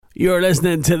You're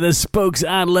listening to the Spokes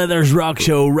and Leathers Rock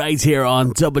Show right here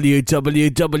on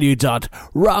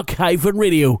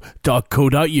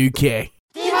www.rock-radio.co.uk.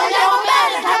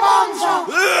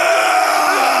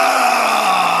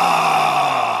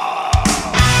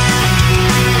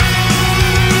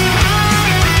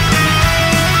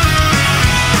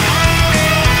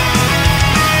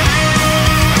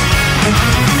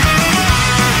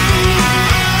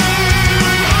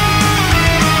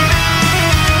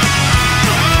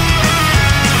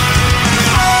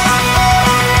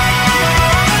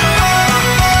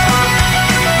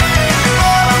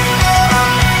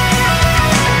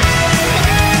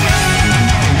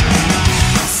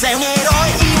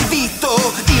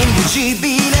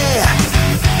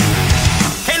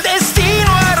 Che il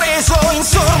destino ha reso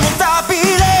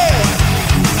insormontabile.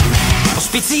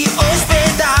 Ospizi,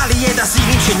 ospedali ed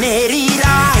asili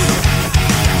incenerirai.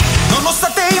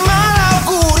 Nonostante i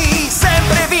malauguri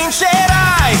sempre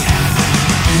vincerai.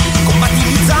 Combatti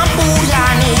gli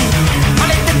zampuriani,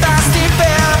 malette tasti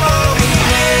per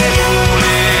morire.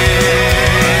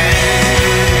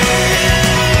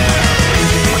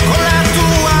 Ma con la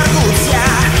tua arguzia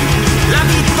la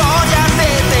vittoria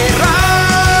te terrai.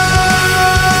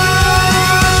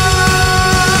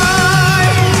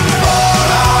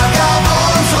 Ora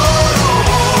Gabonzo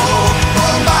robot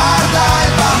bombarda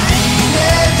il bambino e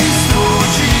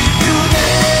distruggi più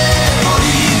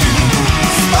deboli.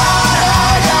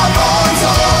 Spara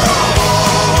Gabonzo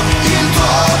robot, il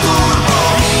tuo turbo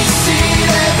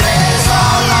missile preso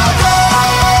alla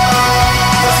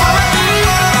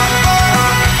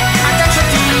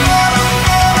agganciati.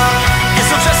 È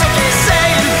successo che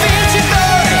sei il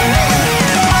vincitore.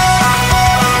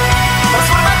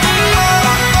 Trasformati,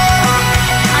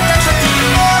 agganciati.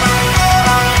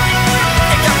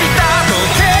 È capitato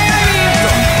che hai vinto.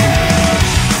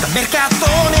 Da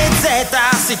Mercatone Z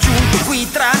sei giunto qui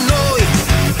tra noi.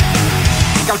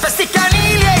 Calpesti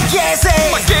canili e chiese,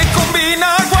 ma che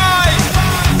combina guai.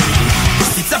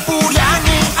 Questi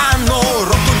zampuriani hanno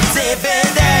rotto gli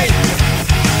zebedei.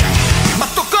 Ma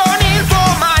tu con il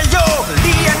tuo maglio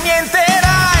li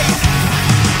annienterai.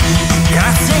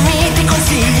 Grazie ai miti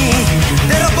consigli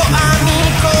del robot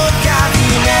amico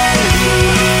Cavinelli.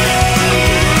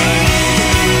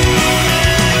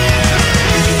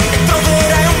 E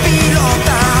troverai un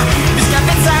pilota più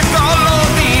schiavezza a collo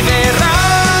diverrai.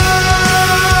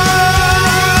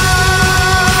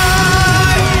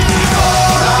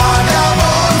 Ora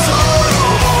Gabonzo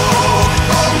robot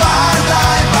bombarda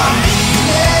i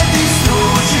bambini e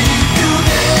distruggi più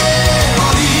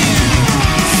deboli.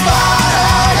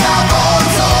 Spara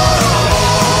Gabonzo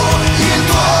robot, il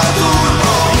tuo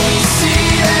turbo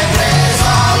missile preso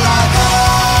alla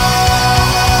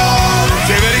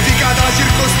Si è verificata la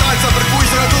circostanza per cui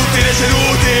sono tutti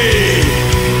deceduti.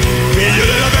 Figlio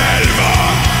della belva,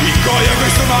 ingoia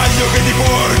questo maglio che ti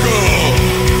porgo.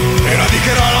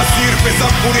 Eradicherà la stirpe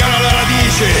zampuriana alla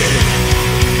radice.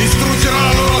 Distruggerà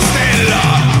la loro stella,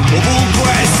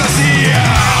 ovunque essa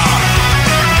sia.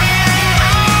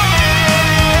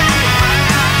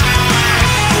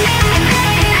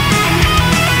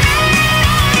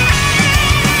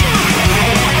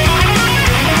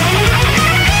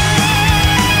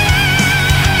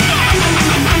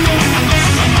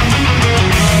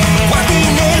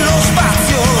 Guardi nello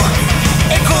spazio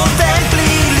e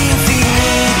contempli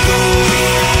l'infinito.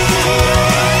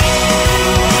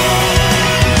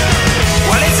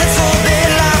 Qual è il senso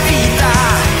della vita?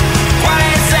 Qual è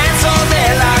il senso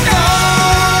della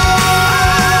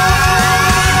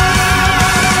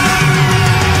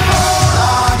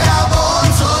Ora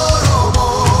Gabonzo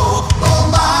robot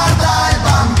bombarda i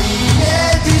bambini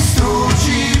e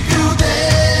distruggi più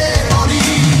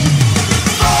deboli.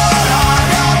 Ora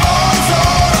Gabonzo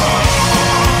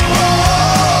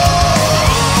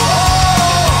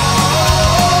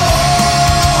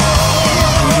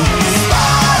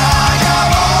spara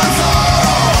Gabonzo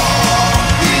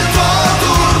robot, il tuo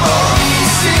turbo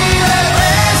missile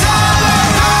preso alla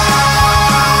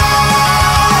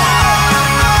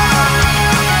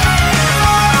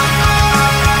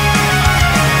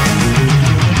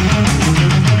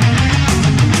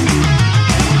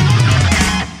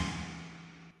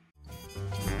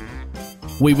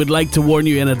We would like to warn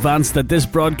you in advance that this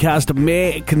broadcast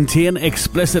may contain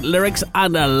explicit lyrics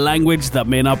and a language that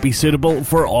may not be suitable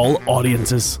for all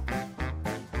audiences.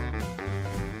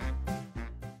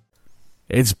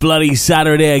 It's bloody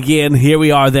Saturday again. Here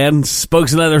we are then.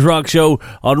 Spokes and Leathers Rock Show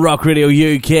on Rock Radio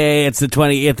UK. It's the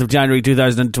 28th of January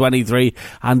 2023.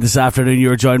 And this afternoon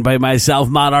you're joined by myself,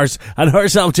 Manners, and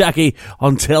herself, Jackie,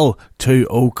 until 2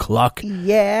 o'clock.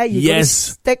 Yeah, you gotta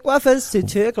stick with us to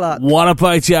 2 o'clock. What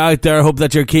about you out there? Hope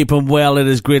that you're keeping well. It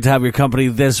is great to have your company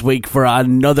this week for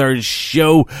another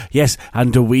show. Yes,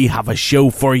 and do we have a show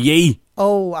for ye?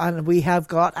 Oh, and we have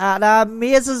got an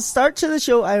amazing start to the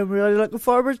show. I'm really looking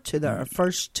forward to their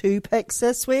first 2 picks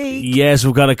this week. Yes,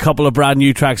 we've got a couple of brand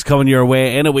new tracks coming your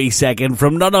way in a wee second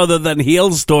from none other than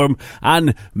Hailstorm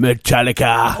and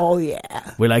Metallica. Oh,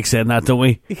 yeah. We like saying that, don't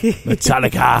we?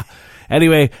 Metallica.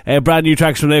 Anyway, brand new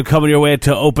tracks from them coming your way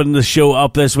to open the show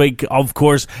up this week. Of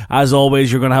course, as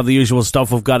always, you're going to have the usual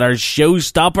stuff. We've got our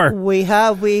showstopper. We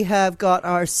have got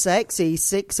our sexy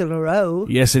 6 in a row.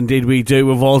 Yes, indeed we do.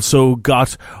 We've also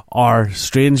got our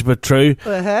Strange But True.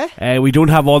 We don't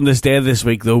have on this day this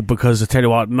week, though, because I tell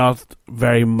you what, not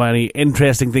very many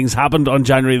interesting things happened on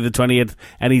January the 28th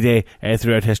any day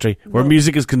throughout history, where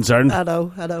music is concerned. I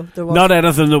know. There was not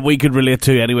anything that we could relate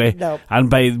to anyway. No. And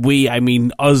by we, I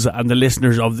mean us and the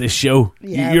listeners of this show.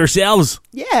 Yeah. Yourselves.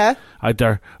 Yeah. Out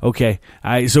there. Okay.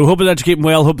 So hoping that you're keeping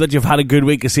well. Hope that you've had a good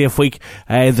week, a safe week,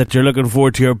 that you're looking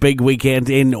forward to your big weekend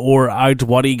in or out.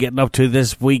 What are you getting up to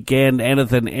this weekend?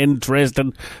 Anything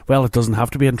interesting? Well, it doesn't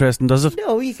have to be interesting, does it?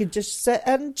 No, you can just sit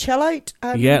and chill out.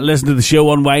 And listen to the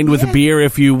show, unwind with a beer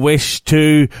if you wish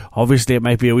to. Obviously, it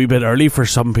might be a wee bit early for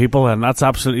some people, and that's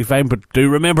absolutely fine. But do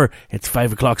remember, it's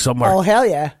 5 o'clock somewhere. Oh, hell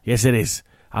yeah. Yes, it is.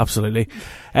 Absolutely.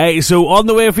 So on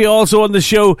the way for you also on the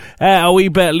show, a wee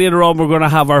bit later on, we're going to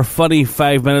have our funny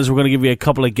 5 minutes. We're going to give you a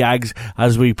couple of gags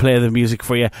as we play the music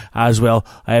for you as well.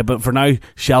 But for now,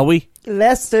 shall we?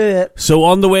 Let's do it. So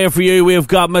on the way for you, we've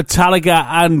got Metallica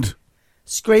and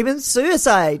Screaming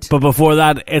Suicide. But before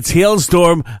that, it's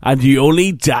Hailstorm and You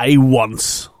Only Die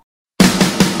Once.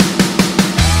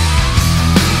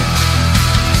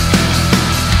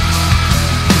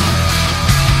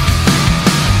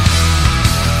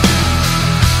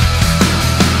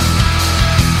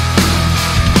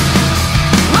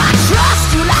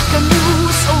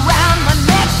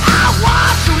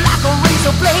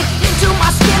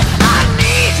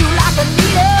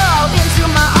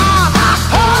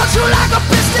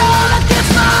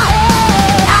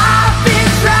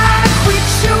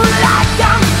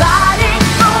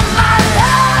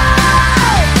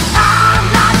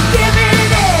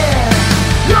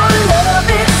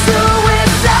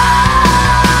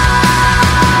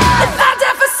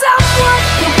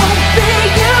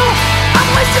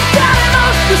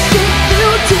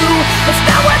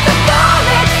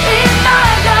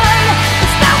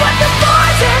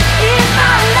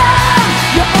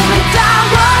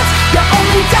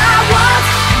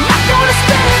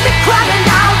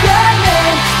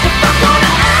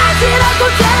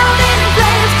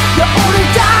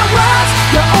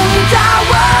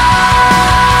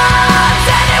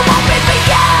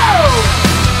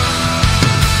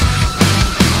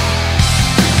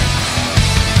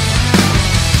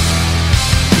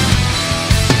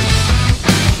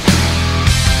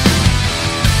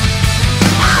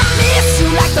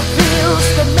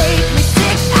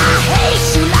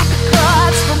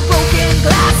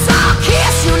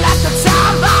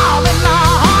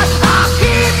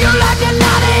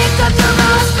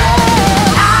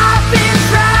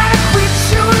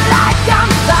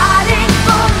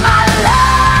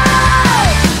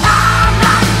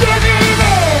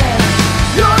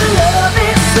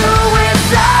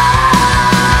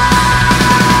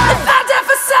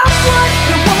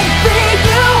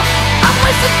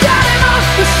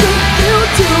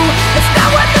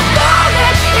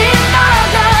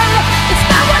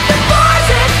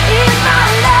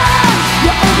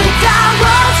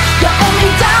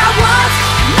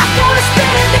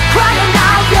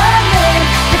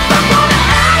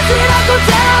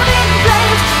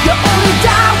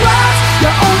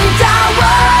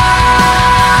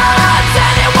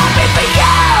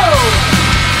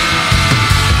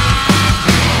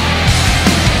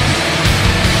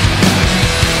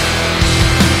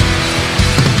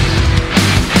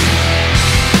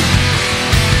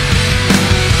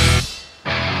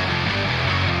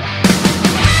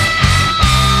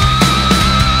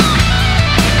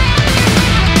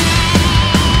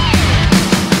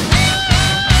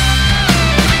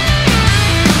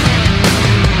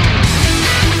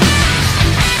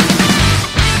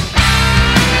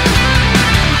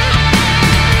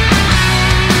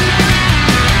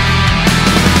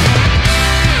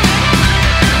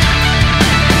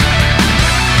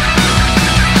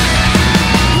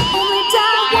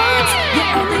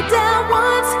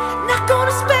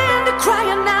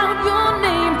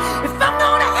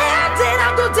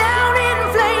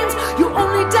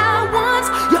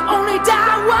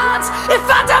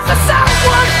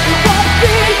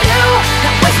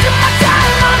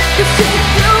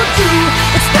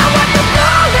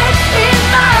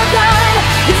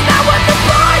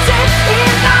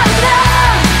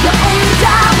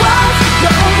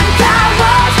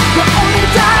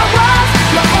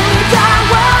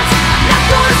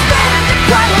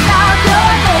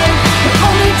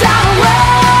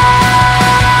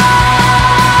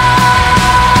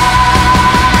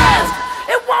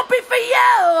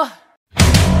 you!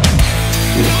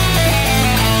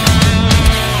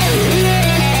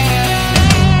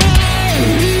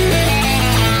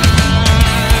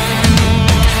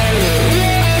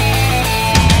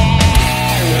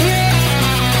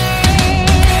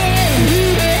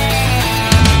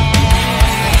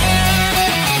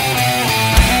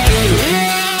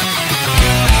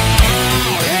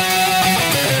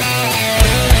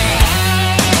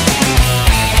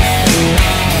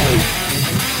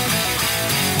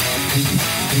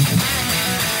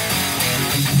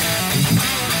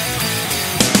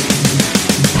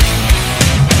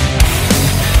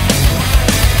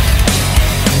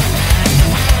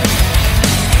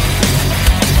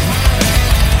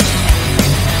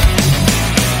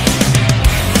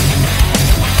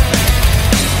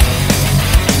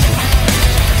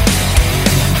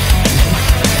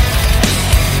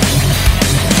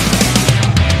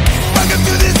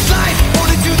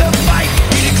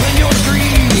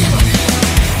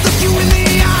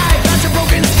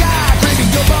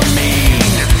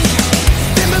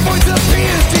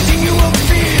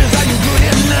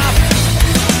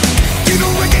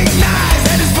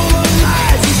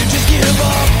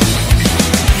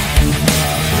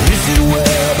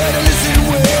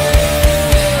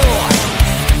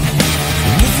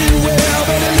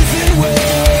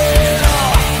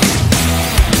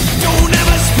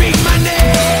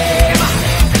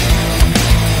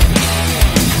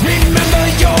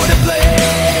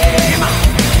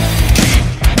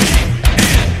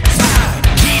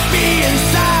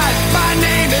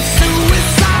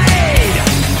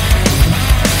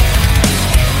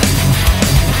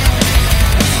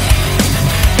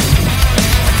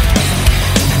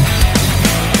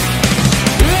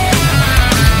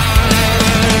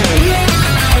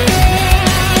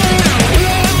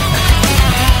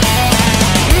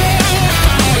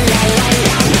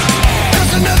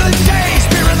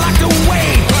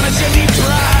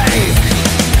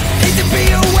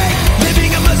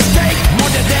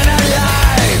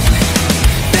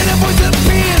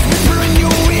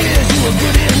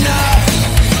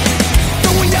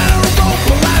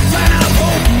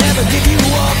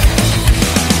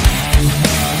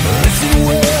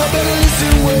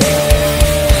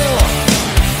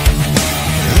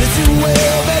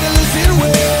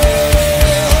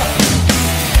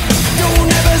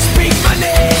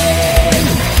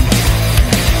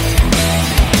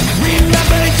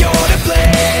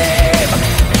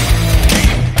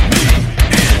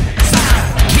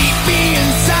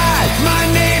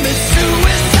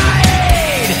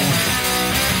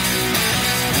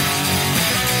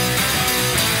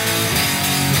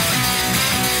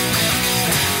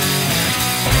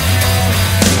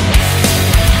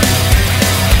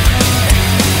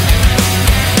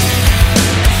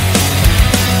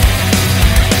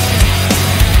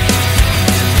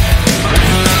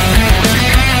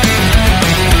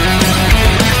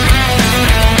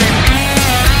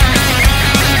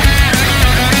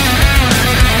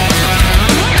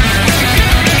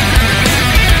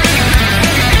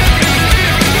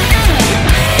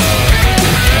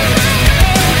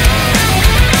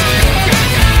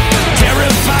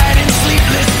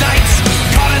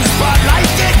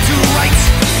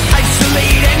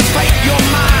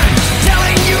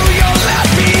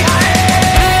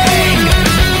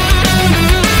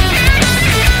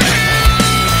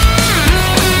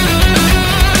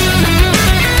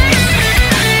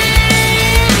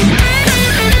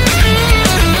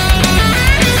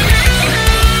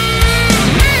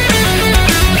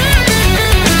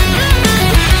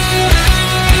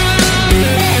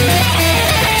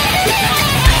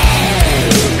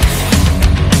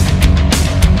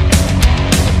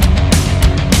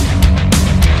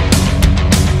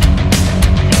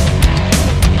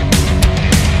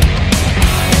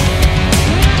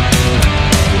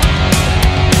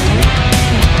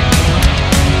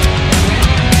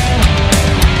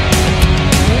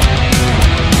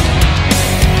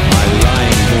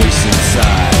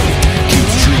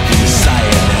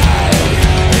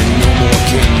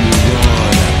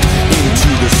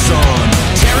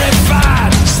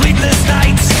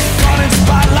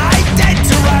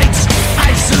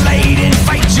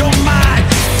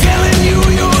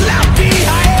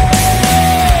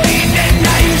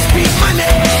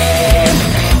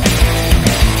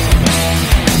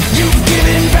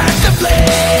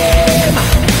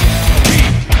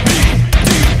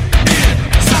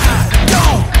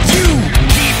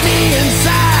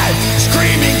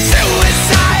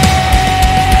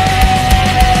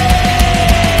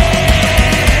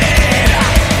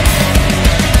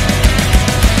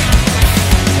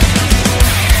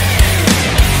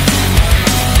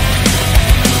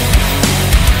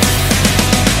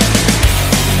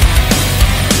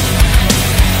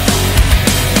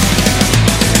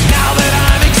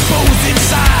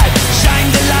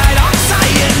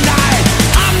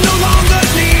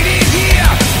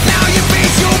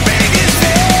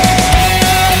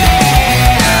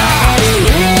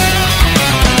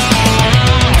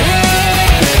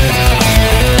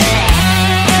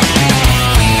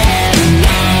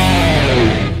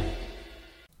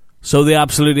 So the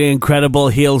absolutely incredible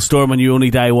Hailstorm and You Only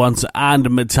Die Once, and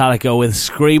Metallica with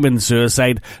Screaming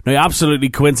Suicide. Now, absolutely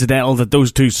coincidental that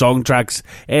those two song tracks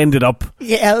ended up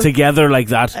together like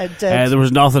that. There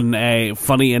was nothing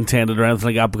funny intended or anything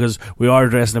like that, because we are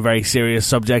addressing a very serious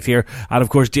subject here. And of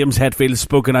course, James Hetfield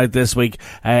spoken out this week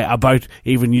about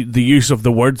even the use of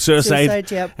the word suicide,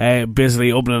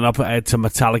 basically opening up to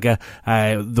Metallica,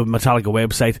 the Metallica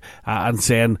website, and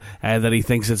saying that he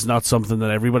thinks it's not something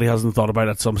that everybody hasn't thought about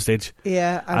at some stage.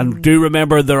 Yeah. And do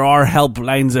remember, there are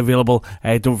helplines available.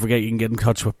 Don't forget, you can get in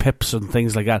touch with PIPs and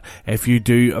things like that if you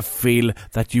do feel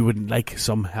that you would like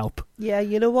some help. Yeah,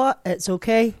 you know what? It's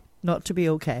okay not to be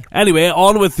okay. Anyway,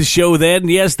 on with the show then.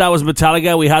 Yes, that was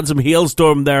Metallica. We had some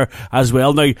Hailstorm there as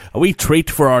well. Now, a wee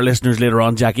treat for our listeners later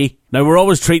on, Jackie. Now, we're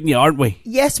always treating you, aren't we?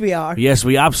 Yes, we are. Yes,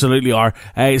 we absolutely are.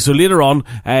 So later on,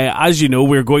 as you know,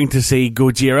 we're going to see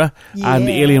Gojira and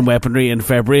Alien Weaponry in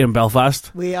February in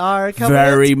Belfast. We are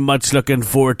very much looking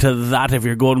forward to that. If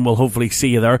you're going, we'll hopefully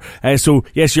see you there. So,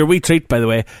 yes, your wee treat, by the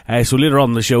way. So later on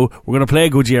in the show, we're going to play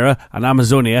Gojira and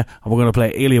Amazonia, and we're going to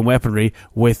play Alien Weaponry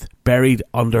with Buried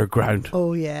Underground.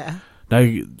 Oh, yeah. Now,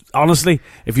 honestly,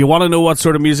 if you want to know what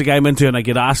sort of music I'm into, and I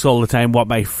get asked all the time what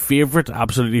my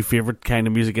absolutely favourite kind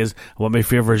of music is, and what my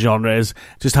favourite genre is,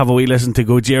 just have a wee listen to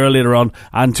Gojira later on,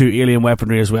 and to Alien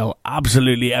Weaponry as well.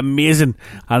 Absolutely amazing,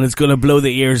 and it's going to blow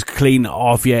the ears clean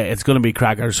off you. It's going to be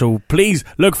cracker, so please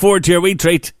look forward to your wee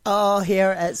treat. Oh,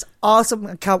 here, it's awesome.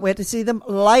 I can't wait to see them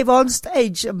live on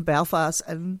stage in Belfast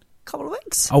in couple of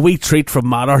weeks. A wee treat from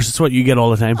Matters. It's what you get all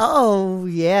the time. Oh,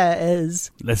 yeah, it is.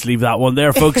 Let's leave that one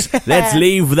there, folks. Let's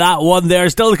leave that one there.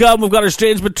 Still to come, we've got our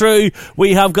Strange But True.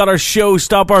 We have got our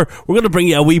Showstopper. We're going to bring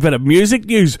you a wee bit of music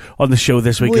news on the show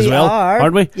this week as well.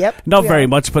 Aren't we? Yep. Not very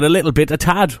much, but a little bit, a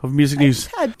tad of music news.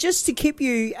 Just to keep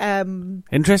you...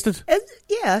 interested?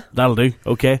 Yeah. That'll do.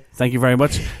 Okay. Thank you very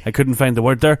much. I couldn't find the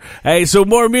word there. So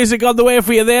more music on the way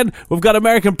for you then. We've got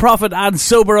American Prophet and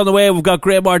Sober on the way. We've got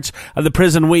Grey March and The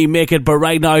Prison We Make It. But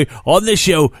right now, on this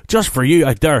show, just for you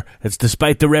out there, it's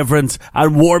Despite the Reverence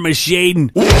and War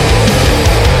Machine.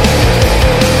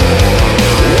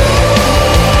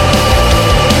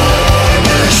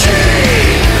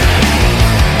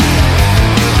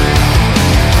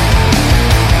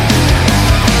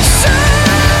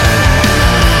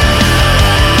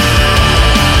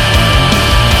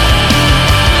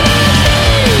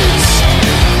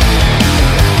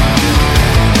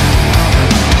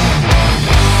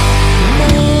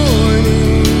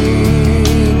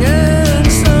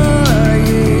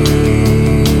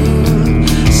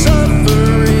 So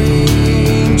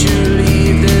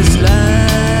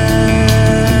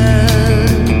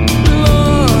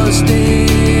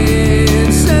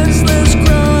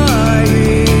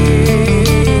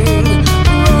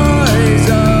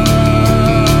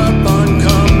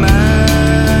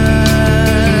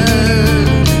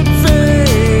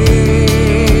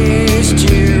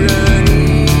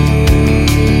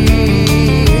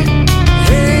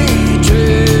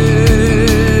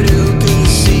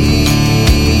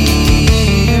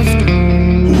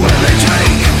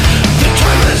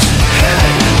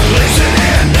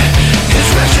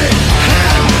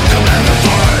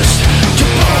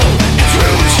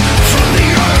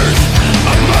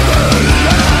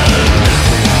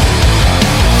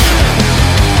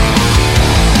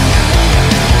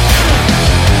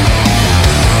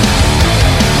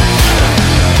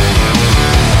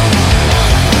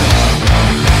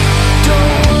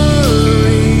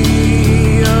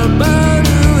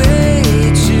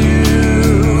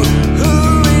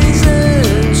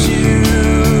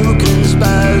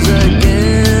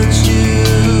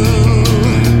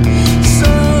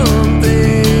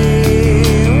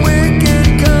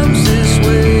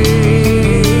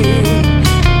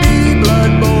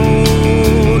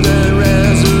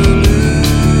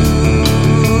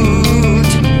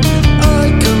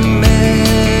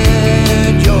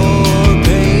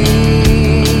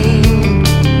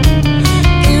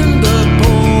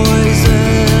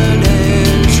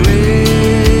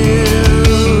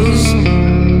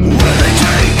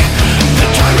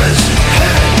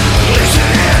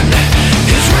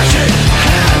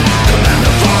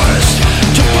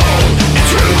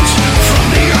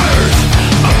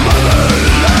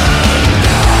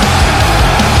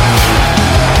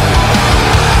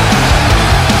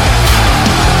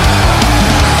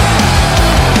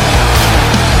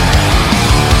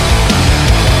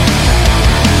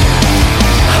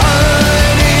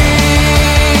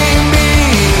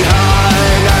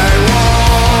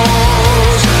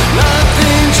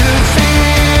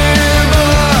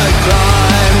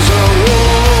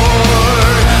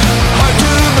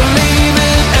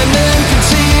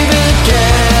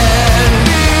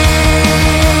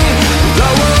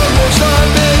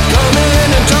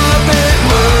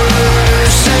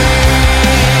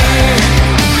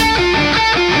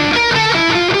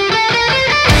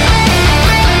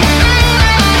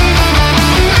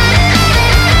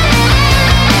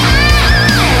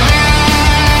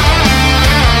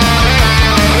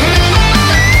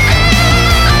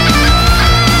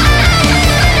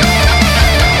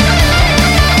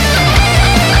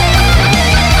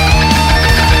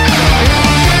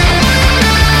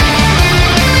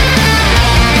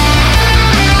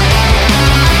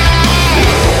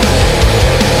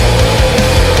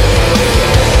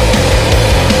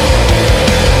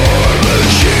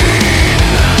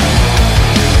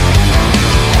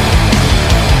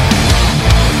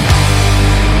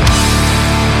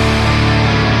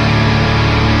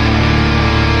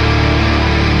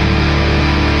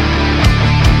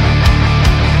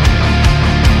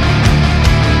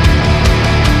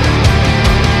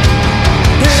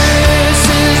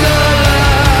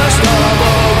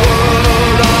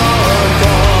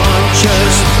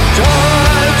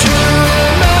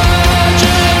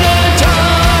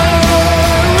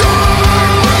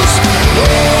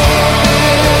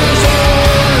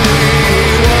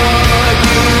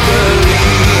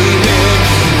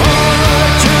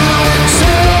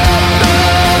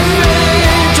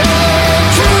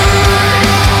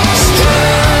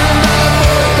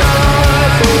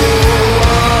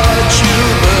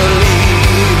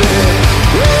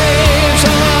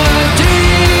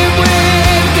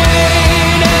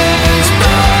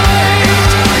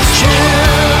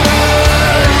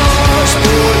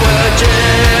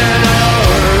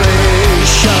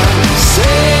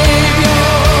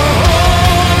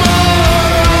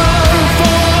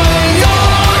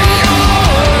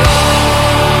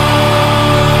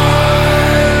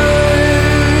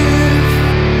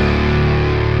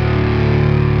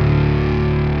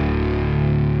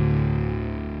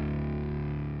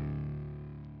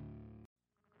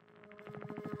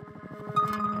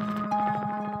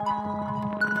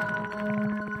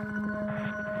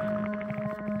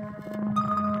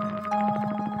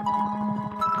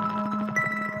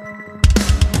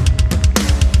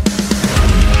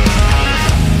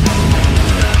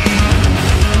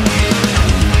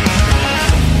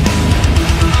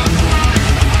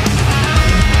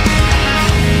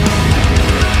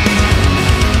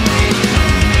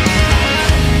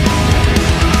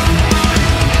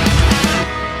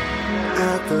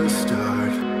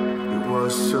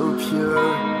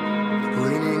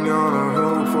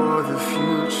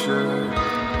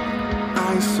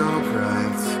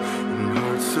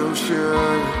closure,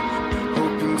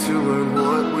 hoping to learn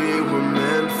what we were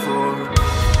meant for.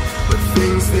 But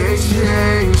things they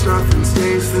change, nothing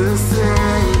stays the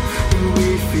same, and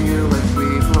we feel like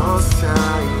we've lost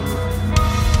time.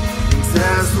 And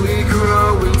as we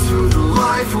grow into the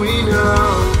life we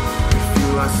know, we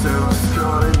feel ourselves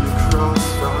caught in the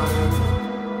crossfire.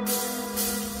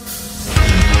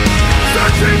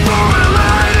 Searching for a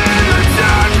light in the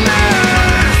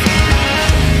darkness,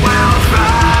 we'll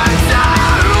find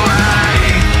our way,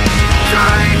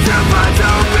 trying to find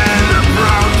hope in the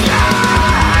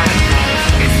broken.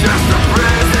 It's just a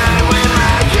prison we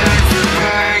make it to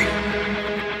pay.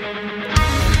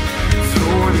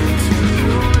 Torn into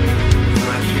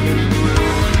flesh and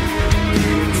blood,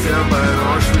 beaten down by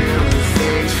harsh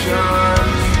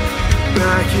realizations,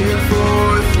 back and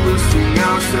forth, losing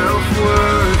our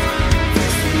self-worth.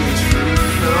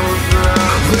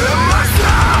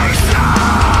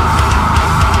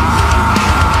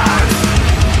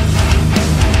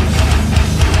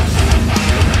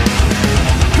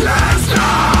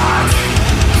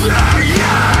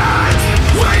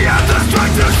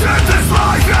 Set this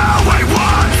life how we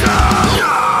want to.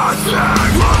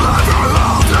 Nothing will ever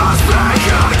hold us back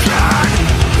again.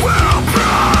 We'll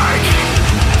break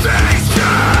these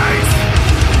chains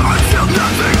until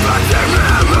nothing but the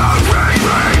memory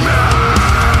remains.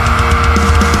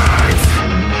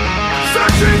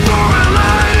 Searching for a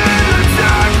light in the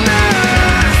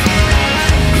darkness,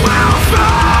 we'll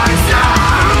find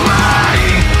our way,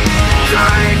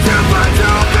 trying to find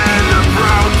hope in the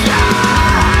broken.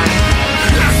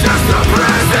 Just a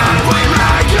present we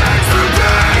make it to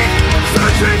be.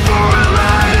 Searching for a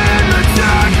light in the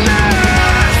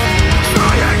darkness,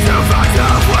 trying to find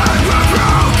out when we're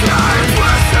broken.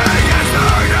 Twisting and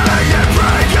turning and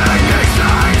breaking these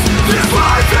chains. This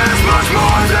life is much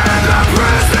more than the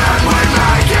present we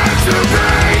make it to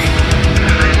be.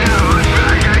 They knew it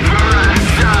begging for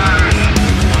answers.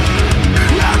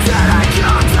 Now that I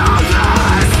come to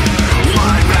this,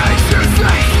 what makes you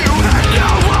think you had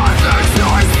no other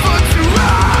choice but to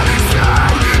say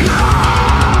no?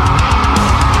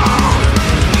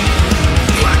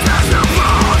 What does the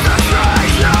world betray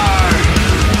you?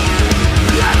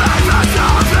 Your life has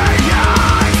nothing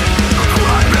yet.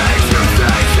 What makes you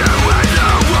think you had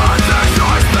no other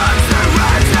choice but to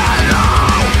end it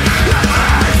all and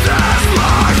leave this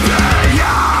life behind?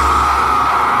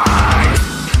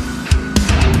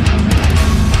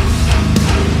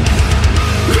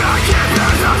 I can't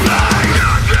hear nothing.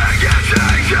 Nothing is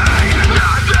taken,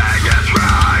 nothing is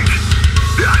right.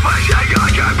 I wish I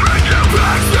could bring you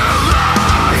back to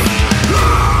life.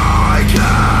 I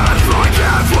can't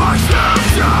forget what you've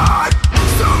done.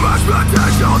 So much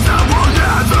potential that will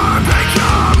never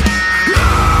become.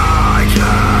 I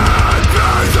can't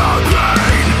bear the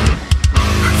pain.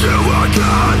 You are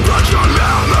gone, but your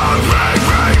memory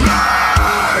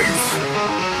remains.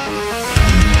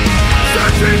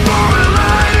 Searching for a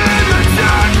light in the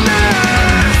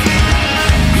darkness,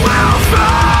 we'll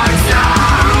find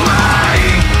our way,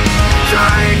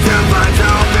 trying to find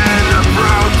hope in the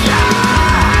broken.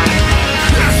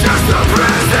 It's just a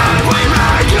prison we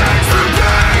make it to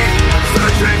be.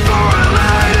 Searching for a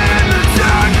light in the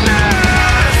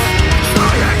darkness,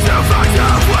 trying to find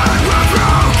out when we're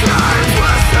broken.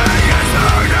 Twisting and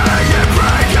turning and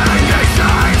breaking.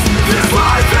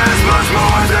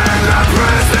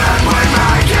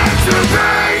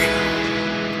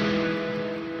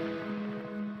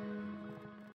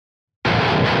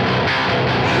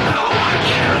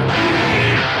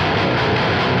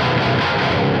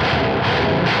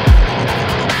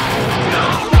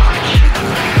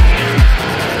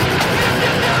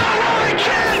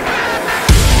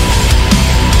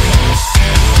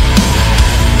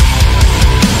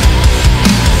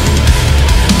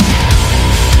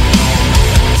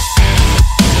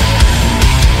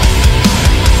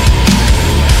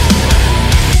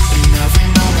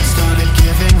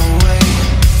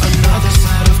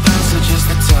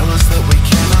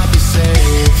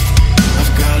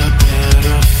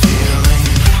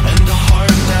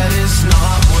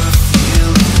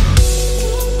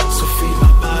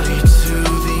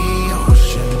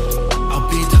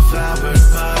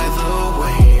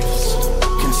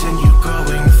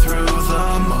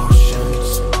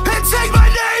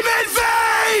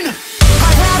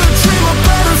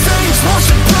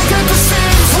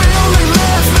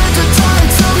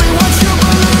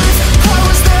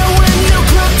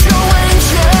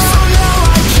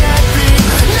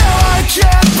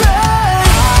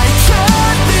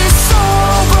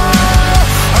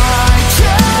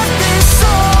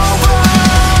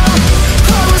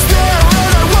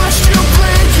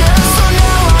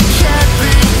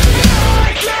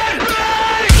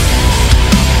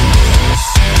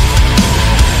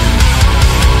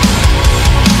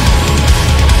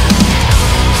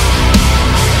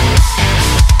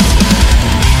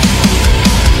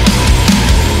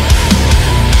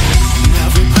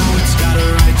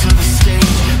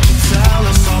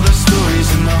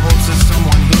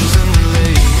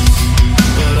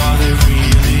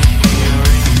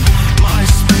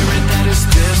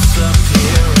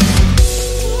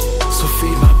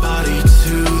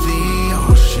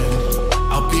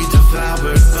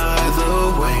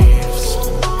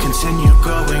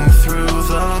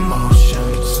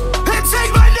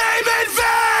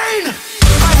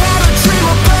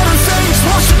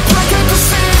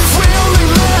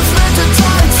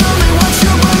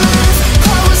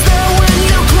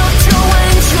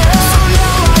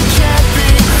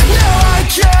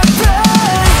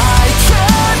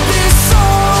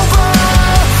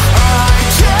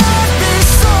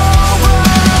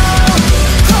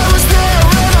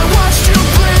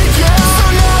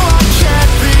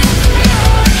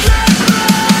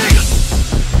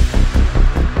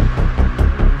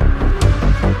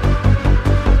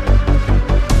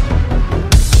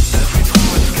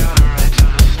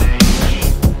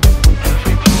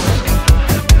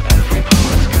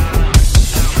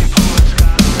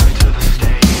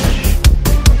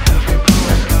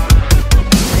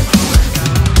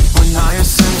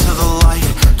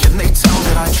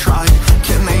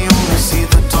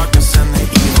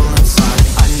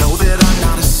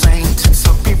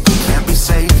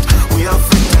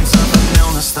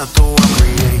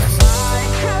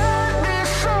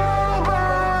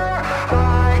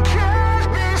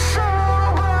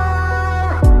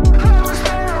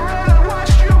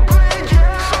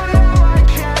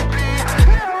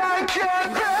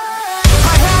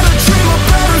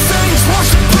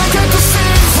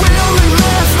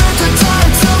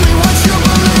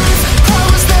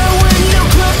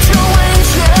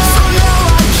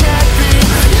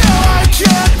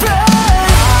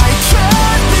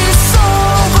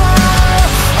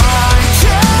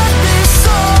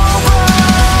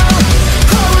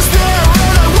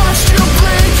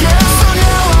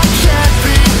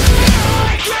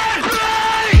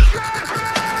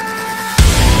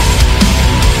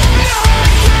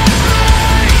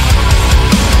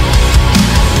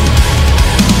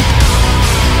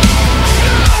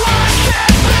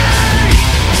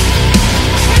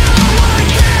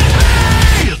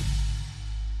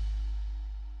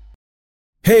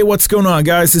 Hey, what's going on,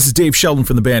 guys? This is Dave Sheldon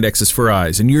from the band X's for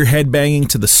Eyes, and you're headbanging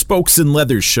to the Spokes and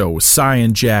Leathers Show with Cy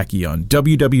and Jackie on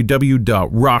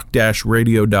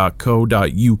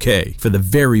www.rock-radio.co.uk for the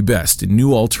very best in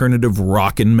new alternative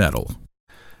rock and metal.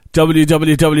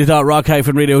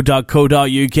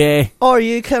 www.rock-radio.co.uk, or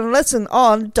you can listen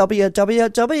on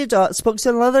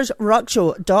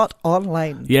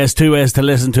www.spokesandleathersrockshow.online. Yes, 2 ways to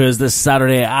listen to us this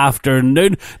Saturday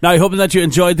afternoon. Now, hoping that you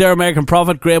enjoyed their American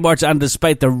Prophet, Grey March, and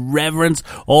Despite the Reverence,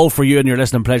 all for you and your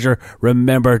listening pleasure.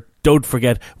 Remember, don't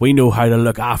forget, we know how to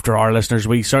look after our listeners.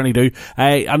 We certainly do.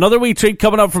 Another wee treat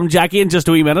coming up from Jackie in just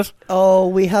a wee minute. Oh,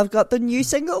 we have got the new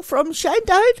single from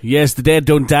Shinedown. Yes, The Dead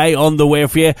Don't Die on the way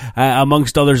for you,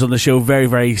 amongst others on the show very,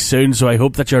 very soon. So I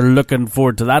hope that you're looking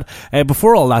forward to that.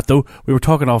 Before all that, though, we were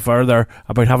talking off air there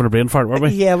about having a brain fart, weren't we?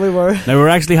 Yeah, we were. Now, we were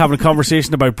actually having a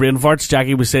conversation about brain farts.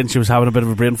 Jackie was saying she was having a bit of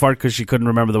a brain fart because she couldn't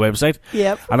remember the website.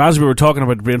 Yep. And as we were talking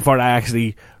about the brain fart, I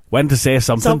actually went to say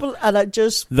something, and it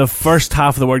just... the first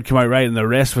half of the word came out right and the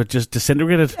rest of it just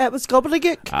disintegrated. It was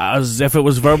gobbledygook. As if it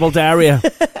was verbal diarrhea.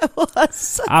 It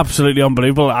was. Absolutely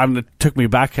unbelievable, and it took me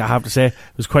back, I have to say. It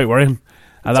was quite worrying.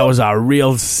 And that was a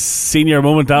real senior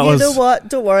moment, that was. You know what?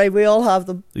 Don't worry, we all have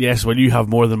them. Yes, well, you have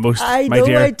more than most, I my know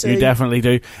dear. I do. You definitely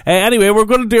do. Anyway, we're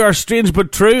going to do our Strange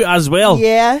But True as well.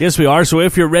 Yeah. Yes, we are. So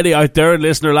if you're ready out there in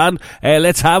listener land,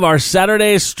 let's have our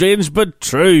Saturday Strange But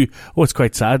True. Oh, it's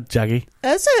quite sad, Jackie.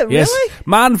 Is it? Yes. Really?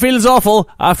 Man feels awful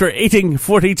after eating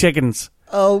 40 chickens.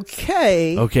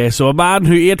 Okay, so a man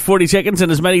who ate 40 chickens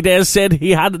in as many days said he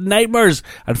had nightmares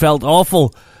and felt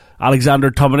awful. Alexander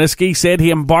Tomaniski said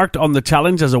he embarked on the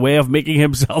challenge as a way of making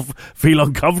himself feel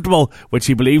uncomfortable, which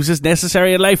he believes is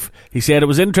necessary in life. He said it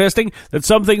was interesting that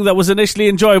something that was initially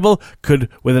enjoyable could,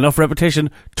 with enough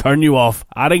repetition, turn you off,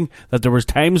 adding that there was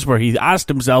times where he asked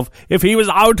himself if he was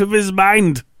out of his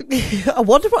mind. I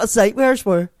wonder what his nightmares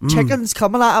were. Chickens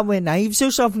coming at him with knives or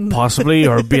something. Possibly,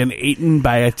 or being eaten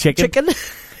by a chicken.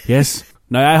 Yes.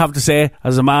 Now, I have to say,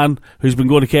 as a man who's been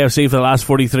going to KFC for the last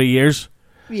 43 years...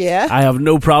 Yeah. I have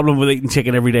no problem with eating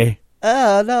chicken every day.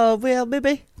 Oh, no, well,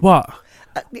 maybe. What?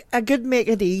 A good make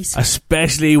it easy.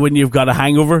 Especially when you've got a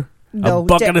hangover, a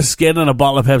bucket of skin and a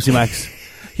bottle of Pepsi Max.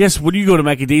 Yes, when you go to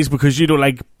Mickey D's because you don't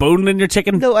like boning in your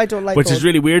chicken. No, I don't like Which is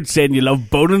really weird, saying you love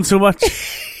boning so much.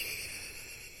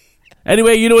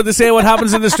 Anyway, you know what they say, what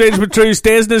happens in the Strange But True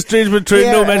stays in the Strange But True.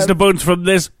 No mention of bones from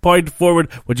this point forward.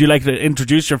 Would you like to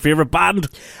introduce your favourite band?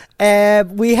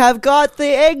 We have got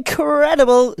the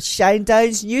incredible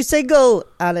Shinedown's new single,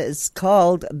 and it is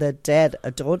called The Dead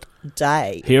Don't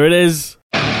Die. Here it is.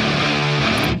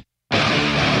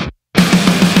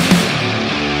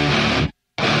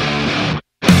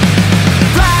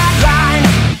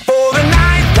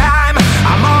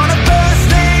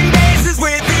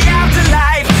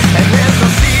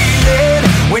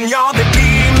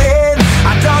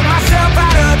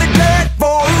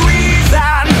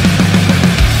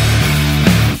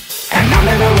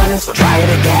 So try it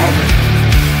again.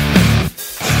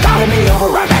 Starting me over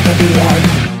right back at the end.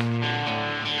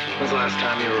 When's the last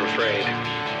time you were afraid?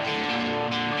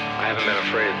 I haven't been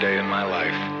afraid a day in my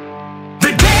life.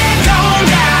 The dead don't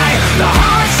die, the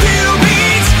heart still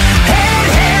beats, head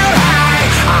held high,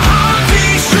 I haunt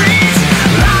these streets,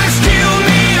 lies kill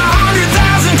me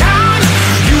 100,000 times.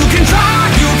 You can try,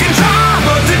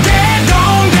 but the dead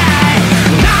don't die.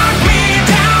 Knock me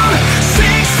down 6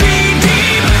 feet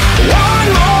deep, one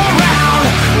more round,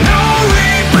 no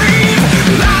reprieve.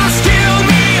 Lies kill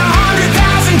me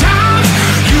 100,000 times.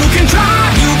 You can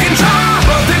try,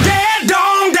 but the dead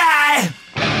don't die.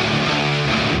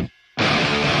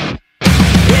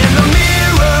 In the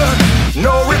mirror,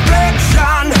 no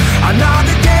reflection.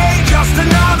 Another day, just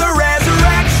another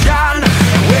resurrection.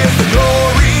 Where's the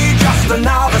glory? Just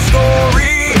another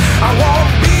story. I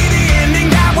won't be the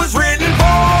ending that was written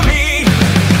for me.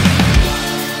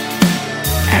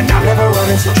 And I'm never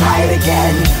running, so try it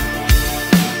again.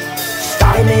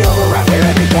 Starting me over right where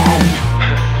it began.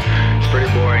 It's pretty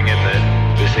boring, isn't it?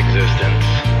 This existence.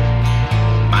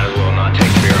 Might as well not take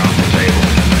fear off the table.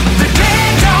 The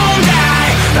dead don't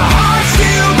die, the heart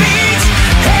still beats,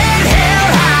 head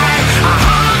held high, I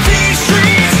haunt these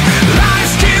streets,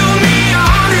 lies kill me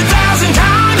 100,000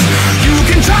 times. You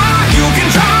can try,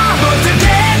 but the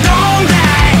dead don't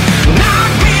die.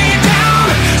 Knock me down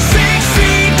 6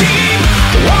 feet deep,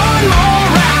 one more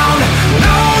round,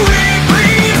 no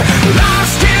reprieve.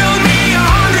 Lies kill me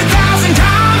 100,000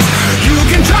 times. You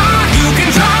can try,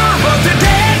 but the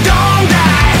dead don't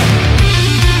die.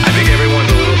 I've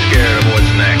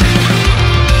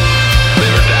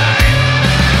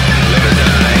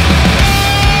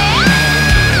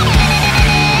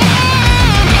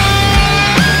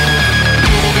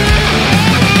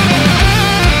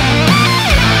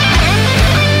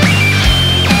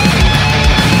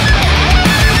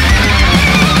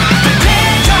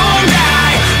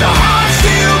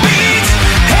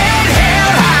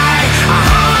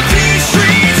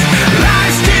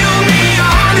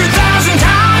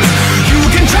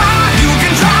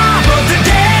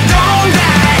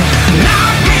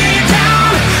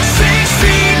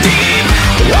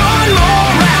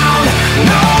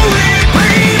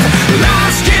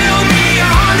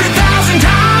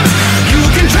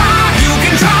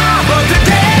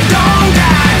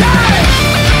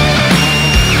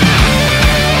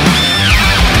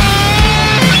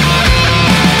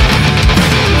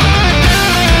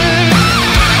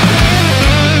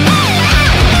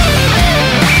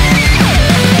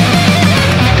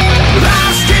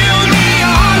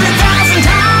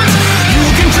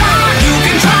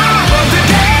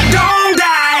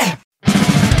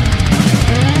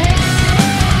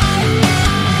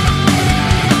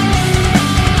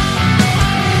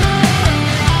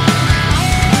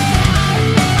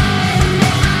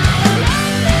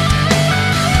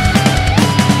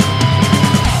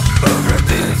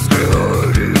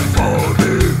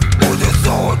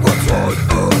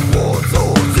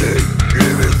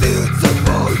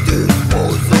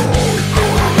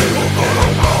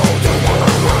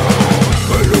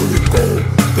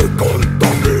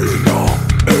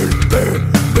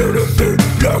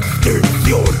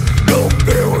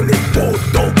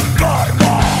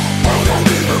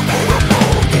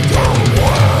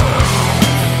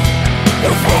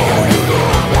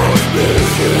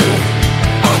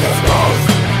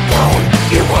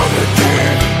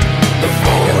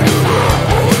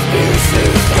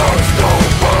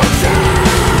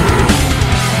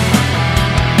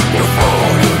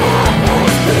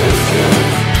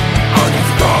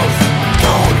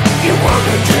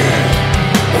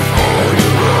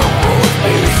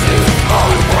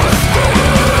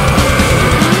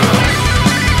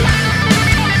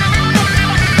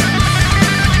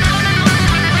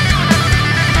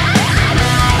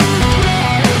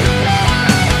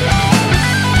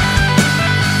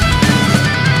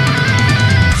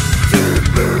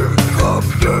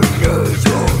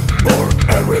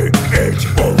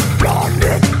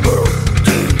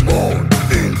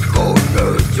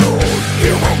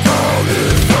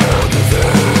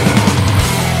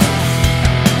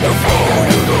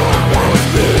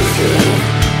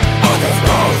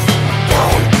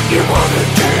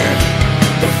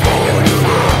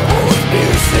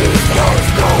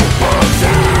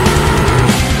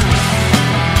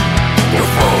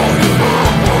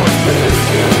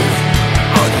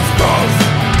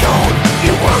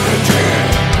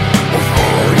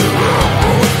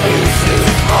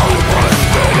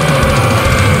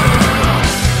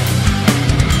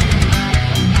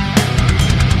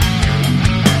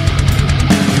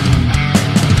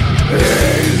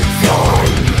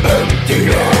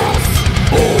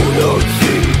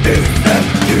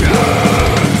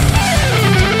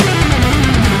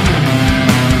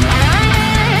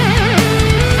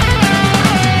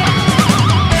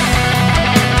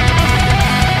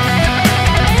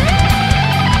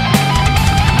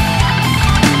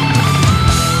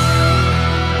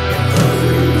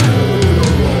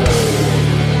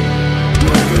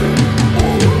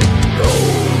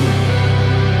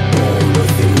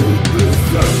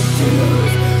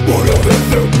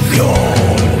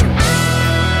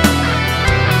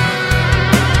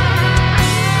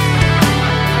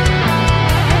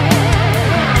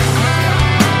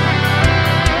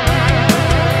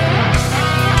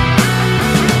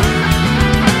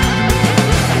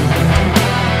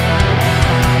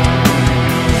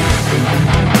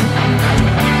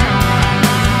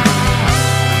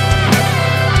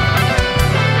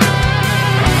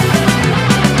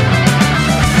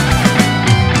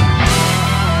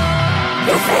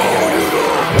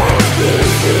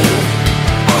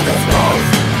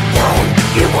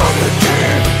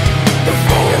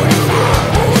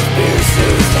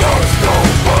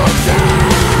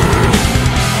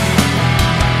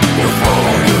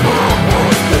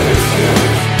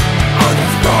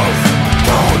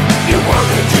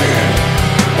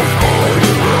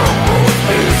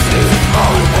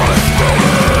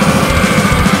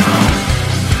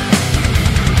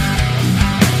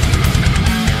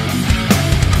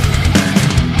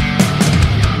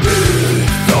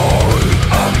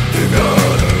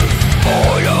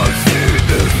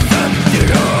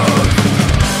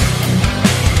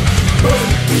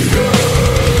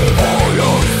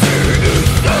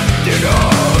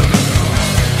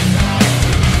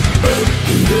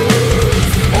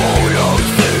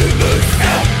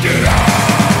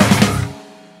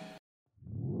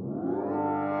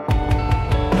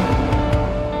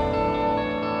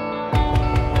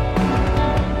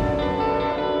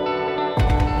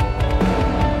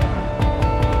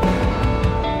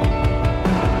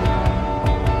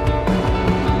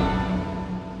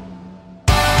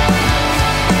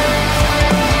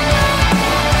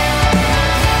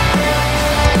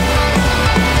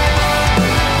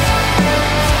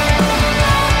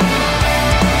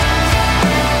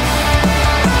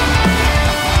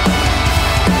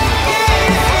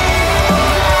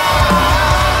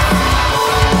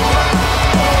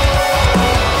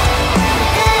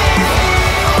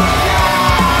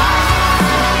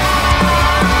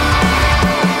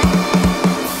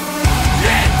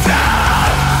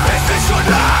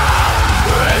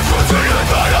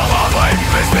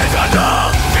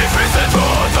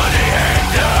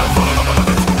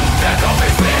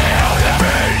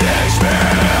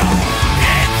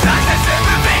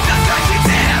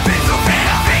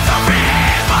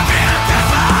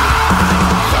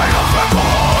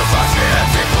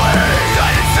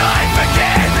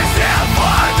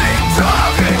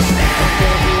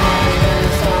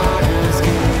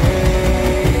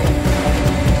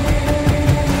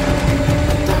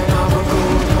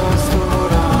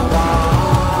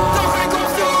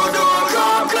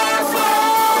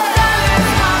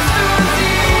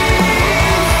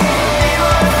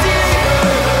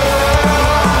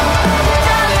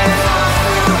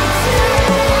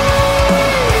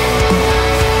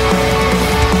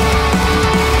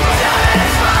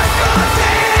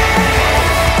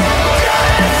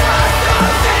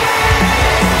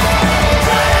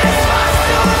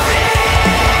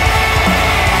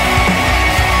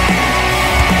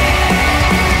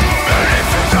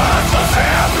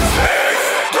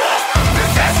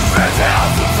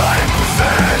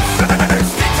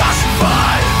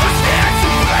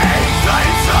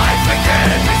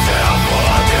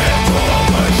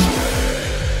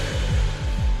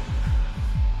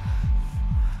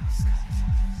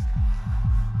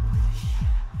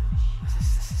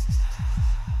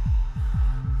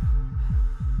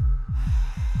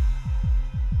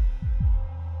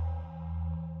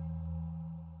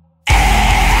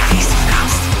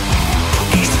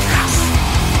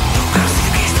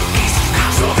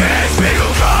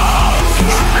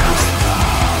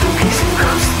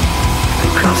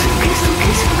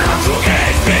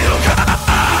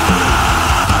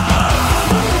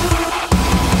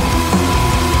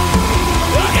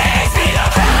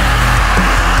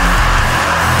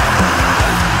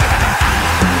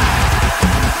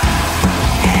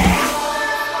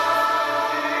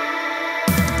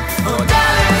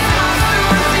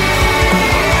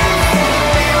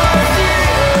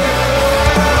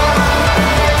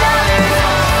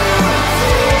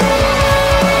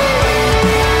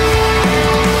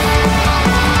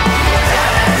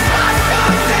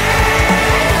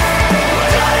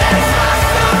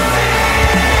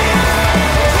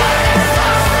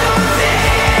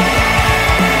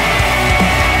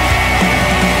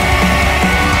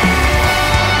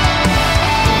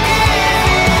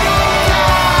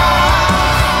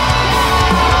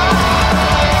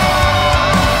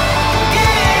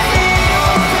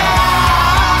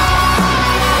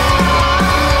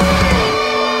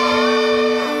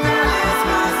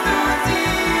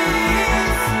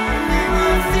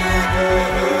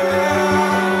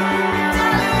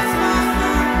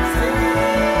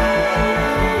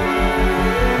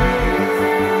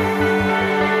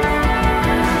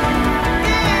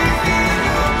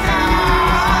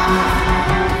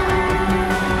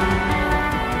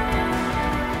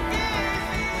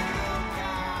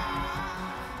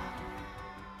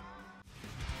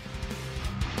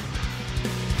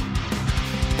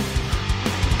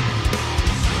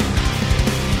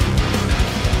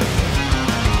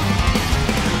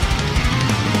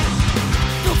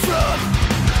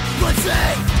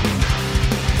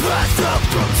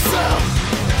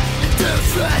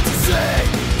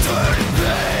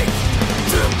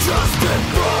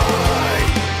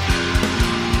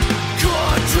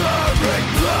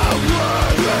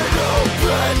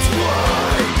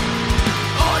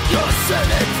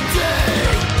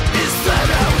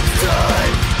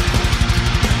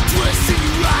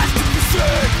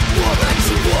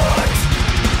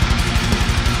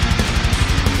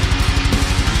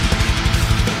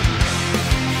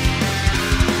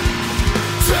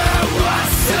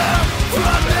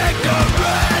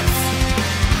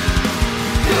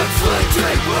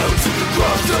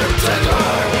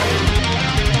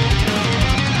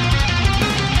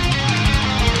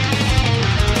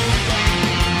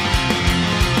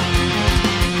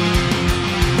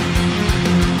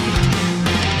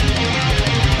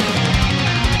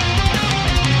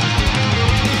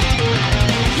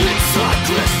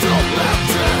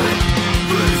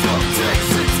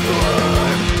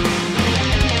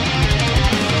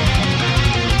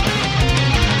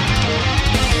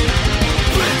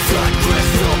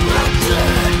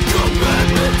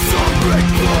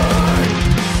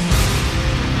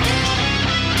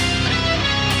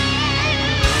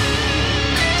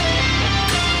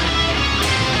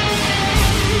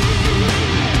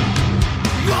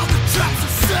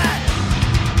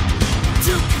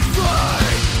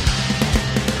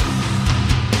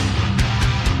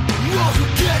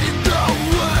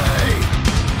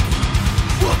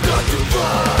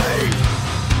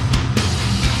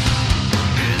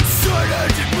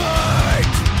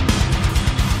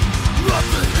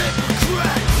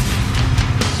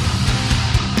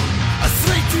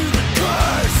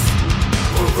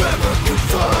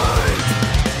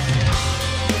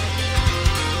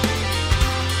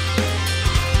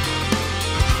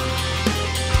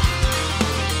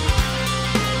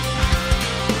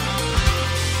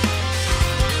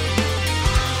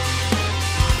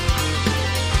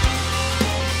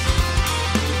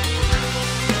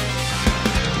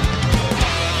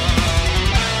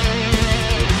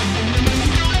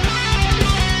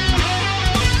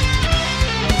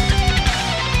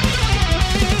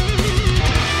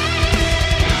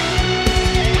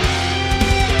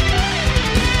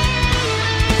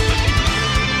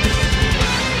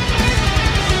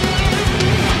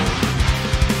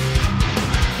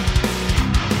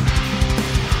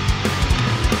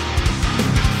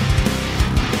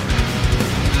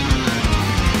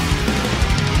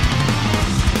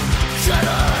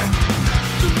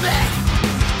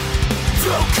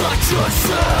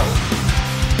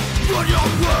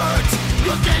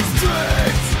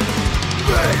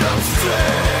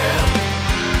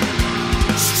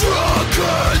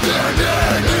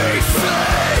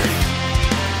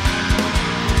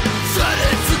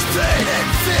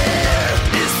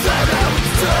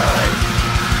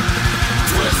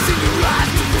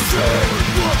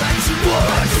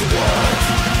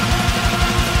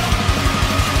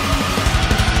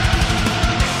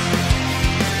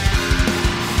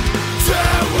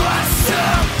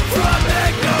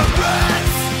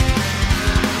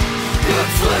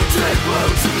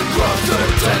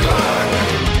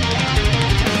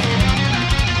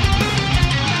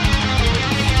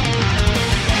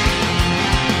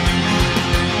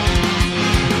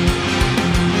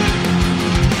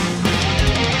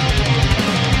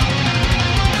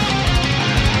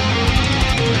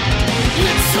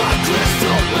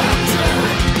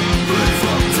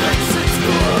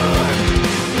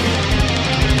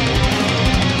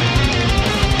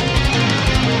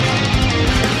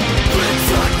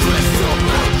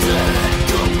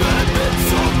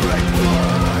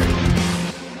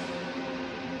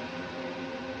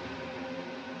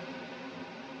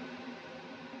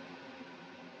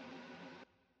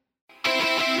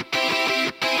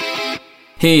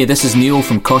Hey, this is Neil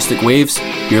from Caustic Waves.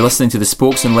 You're listening to the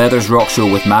Spokes and Leathers Rock Show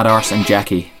with Mad Arse and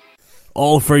Jackie.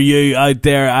 All for you out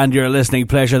there and your listening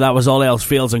pleasure. That was All Else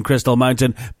Fails in Crystal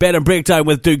Mountain. Bed and Breakdown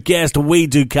with Duke Guest, We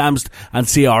Do Camst, and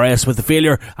CRS with The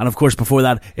Failure. And of course before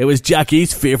that, it was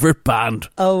Jackie's favourite band.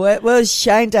 Oh, it was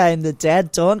Shinedown, The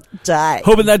Dead Don't Die.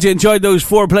 Hoping that you enjoyed those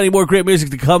four. Plenty more great music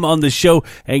to come on the show,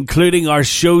 including our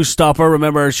showstopper.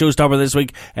 Remember our showstopper this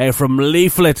week from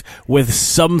Leaflet with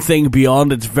Something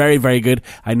Beyond. It's very, very good.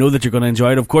 I know that you're going to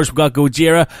enjoy it. Of course, we've got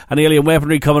Gojira and Alien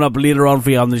Weaponry coming up later on for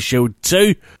you on the show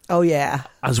too. Oh, yeah.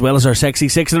 As well as our sexy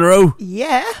 6 in a row.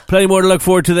 Yeah. Plenty more to look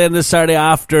forward to then this Saturday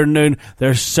afternoon.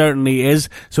 There certainly is.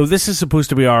 So this is supposed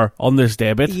to be our On This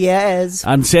Day bit. Yes.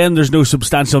 And saying there's no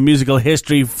substantial musical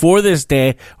history for this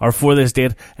day or for this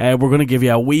date, we're going to give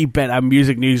you a wee bit of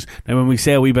music news. Now when we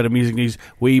say a wee bit of music news,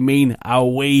 we mean a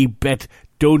wee bit.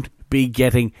 Don't be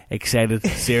getting excited.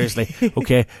 Seriously.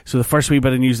 Okay, so the first wee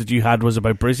bit of news that you had was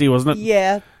about Brucey, wasn't it?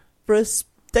 Yeah, Bruce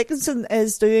Dickinson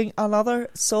is doing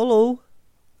another solo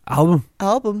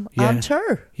album and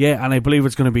tour. Yeah, and I believe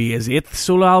it's going to be his 8th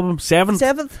solo album,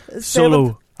 7th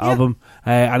solo album,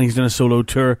 and he's doing a solo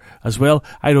tour as well.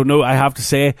 I don't know, I have to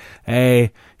say,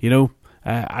 I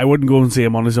wouldn't go and see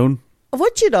him on his own.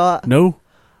 Would you not? No.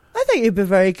 I think you'd be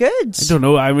very good. I don't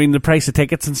know. I mean, the price of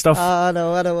tickets and stuff. I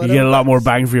know. You get a lot more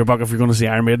bang for your buck if you're going to see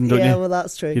Iron Maiden, don't you? Yeah, well,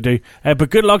 that's true. You do. But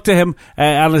good luck to him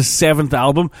on his 7th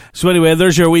album. So anyway,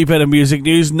 there's your wee bit of music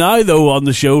news. Now, though, on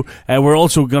the show, we're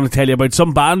also going to tell you about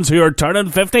some bands who are turning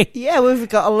 50. Yeah, we've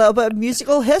got a little bit of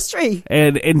musical history.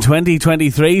 In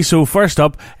 2023. So first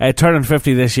up, turning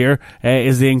 50 this year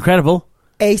is the incredible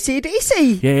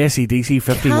AC/DC. Yeah, AC/DC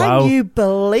 50. Can you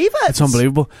believe it? It's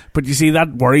unbelievable. But you see,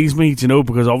 that worries me,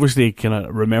 because obviously I can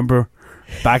remember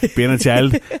back being a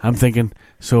child. I'm thinking,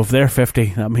 so if they're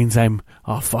 50, that means I'm,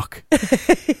 oh fuck.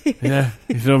 Yeah,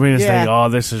 you know what I mean? It's like, oh,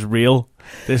 this is real.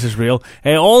 This is real.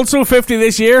 Also 50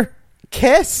 this year,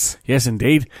 Kiss. Yes,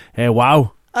 indeed.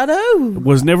 Wow. I know.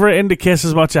 Was never into Kiss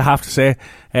as much, I have to say.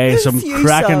 Some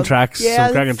cracking tracks. Yeah,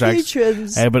 some cracking tracks.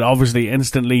 Tunes. But obviously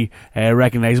instantly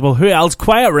recognisable. Who else?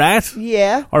 Quiet Riot.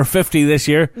 Yeah. Are 50 this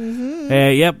year. Mm-hmm.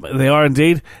 Yep, they are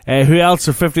indeed. Who else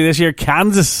are 50 this year?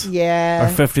 Kansas. Yeah. Are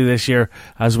 50 this year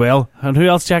as well. And who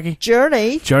else, Jackie?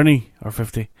 Journey. Journey are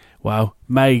 50. Wow.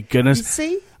 My goodness. You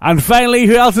see? And finally,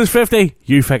 who else is 50?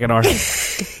 You fucking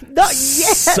arse. Not yet.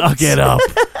 Suck it up.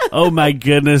 Oh my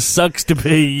goodness. Sucks to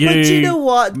be you. But you know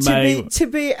what? To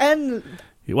be in...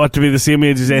 You want to be the same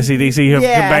age as AC/DC, who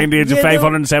have combined age of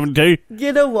 572?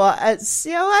 You know what? It's,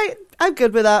 I'm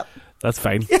good with that. That's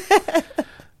fine.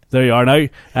 There you are now.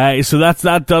 So that's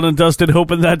that done and dusted.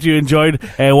 Hoping that you enjoyed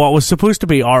what was supposed to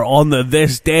be our On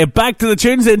This Day. Back to the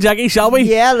tunes then, Jackie, shall we?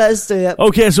 Yeah, let's do it.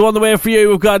 Okay, so on the way for you,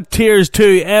 we've got Tears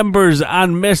 2, Embers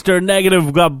and Mr. Negative.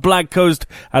 We've got Black Coast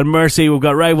and Mercy. We've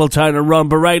got Rival Town and Run.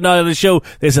 But right now on the show,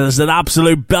 this is an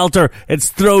absolute belter. It's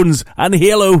Thrones and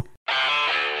Halo.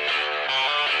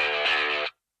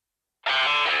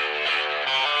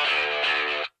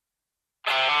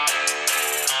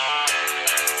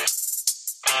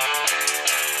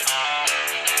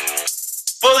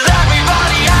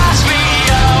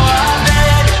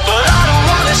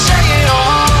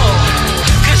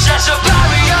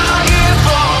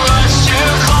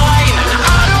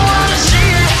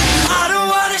 I don't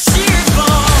wanna see it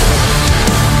fall.